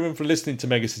thank you to everyone for listening to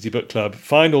Megacity Book Club.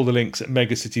 Find all the links at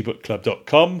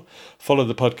megacitybookclub.com. Follow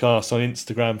the podcast on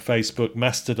Instagram, Facebook,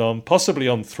 Mastodon, possibly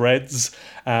on Threads,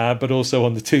 but also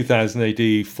on the 2000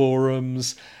 AD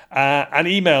forums. And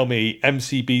email me,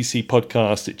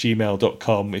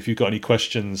 mcbcpodcast@gmail.com, if you've got any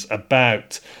questions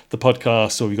about the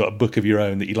podcast, or you've got a book of your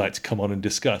own that you'd like to come on and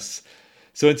discuss.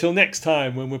 So until next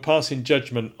time, when we're passing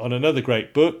judgment on another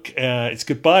great book, it's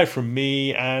goodbye from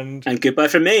me and goodbye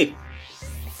from me.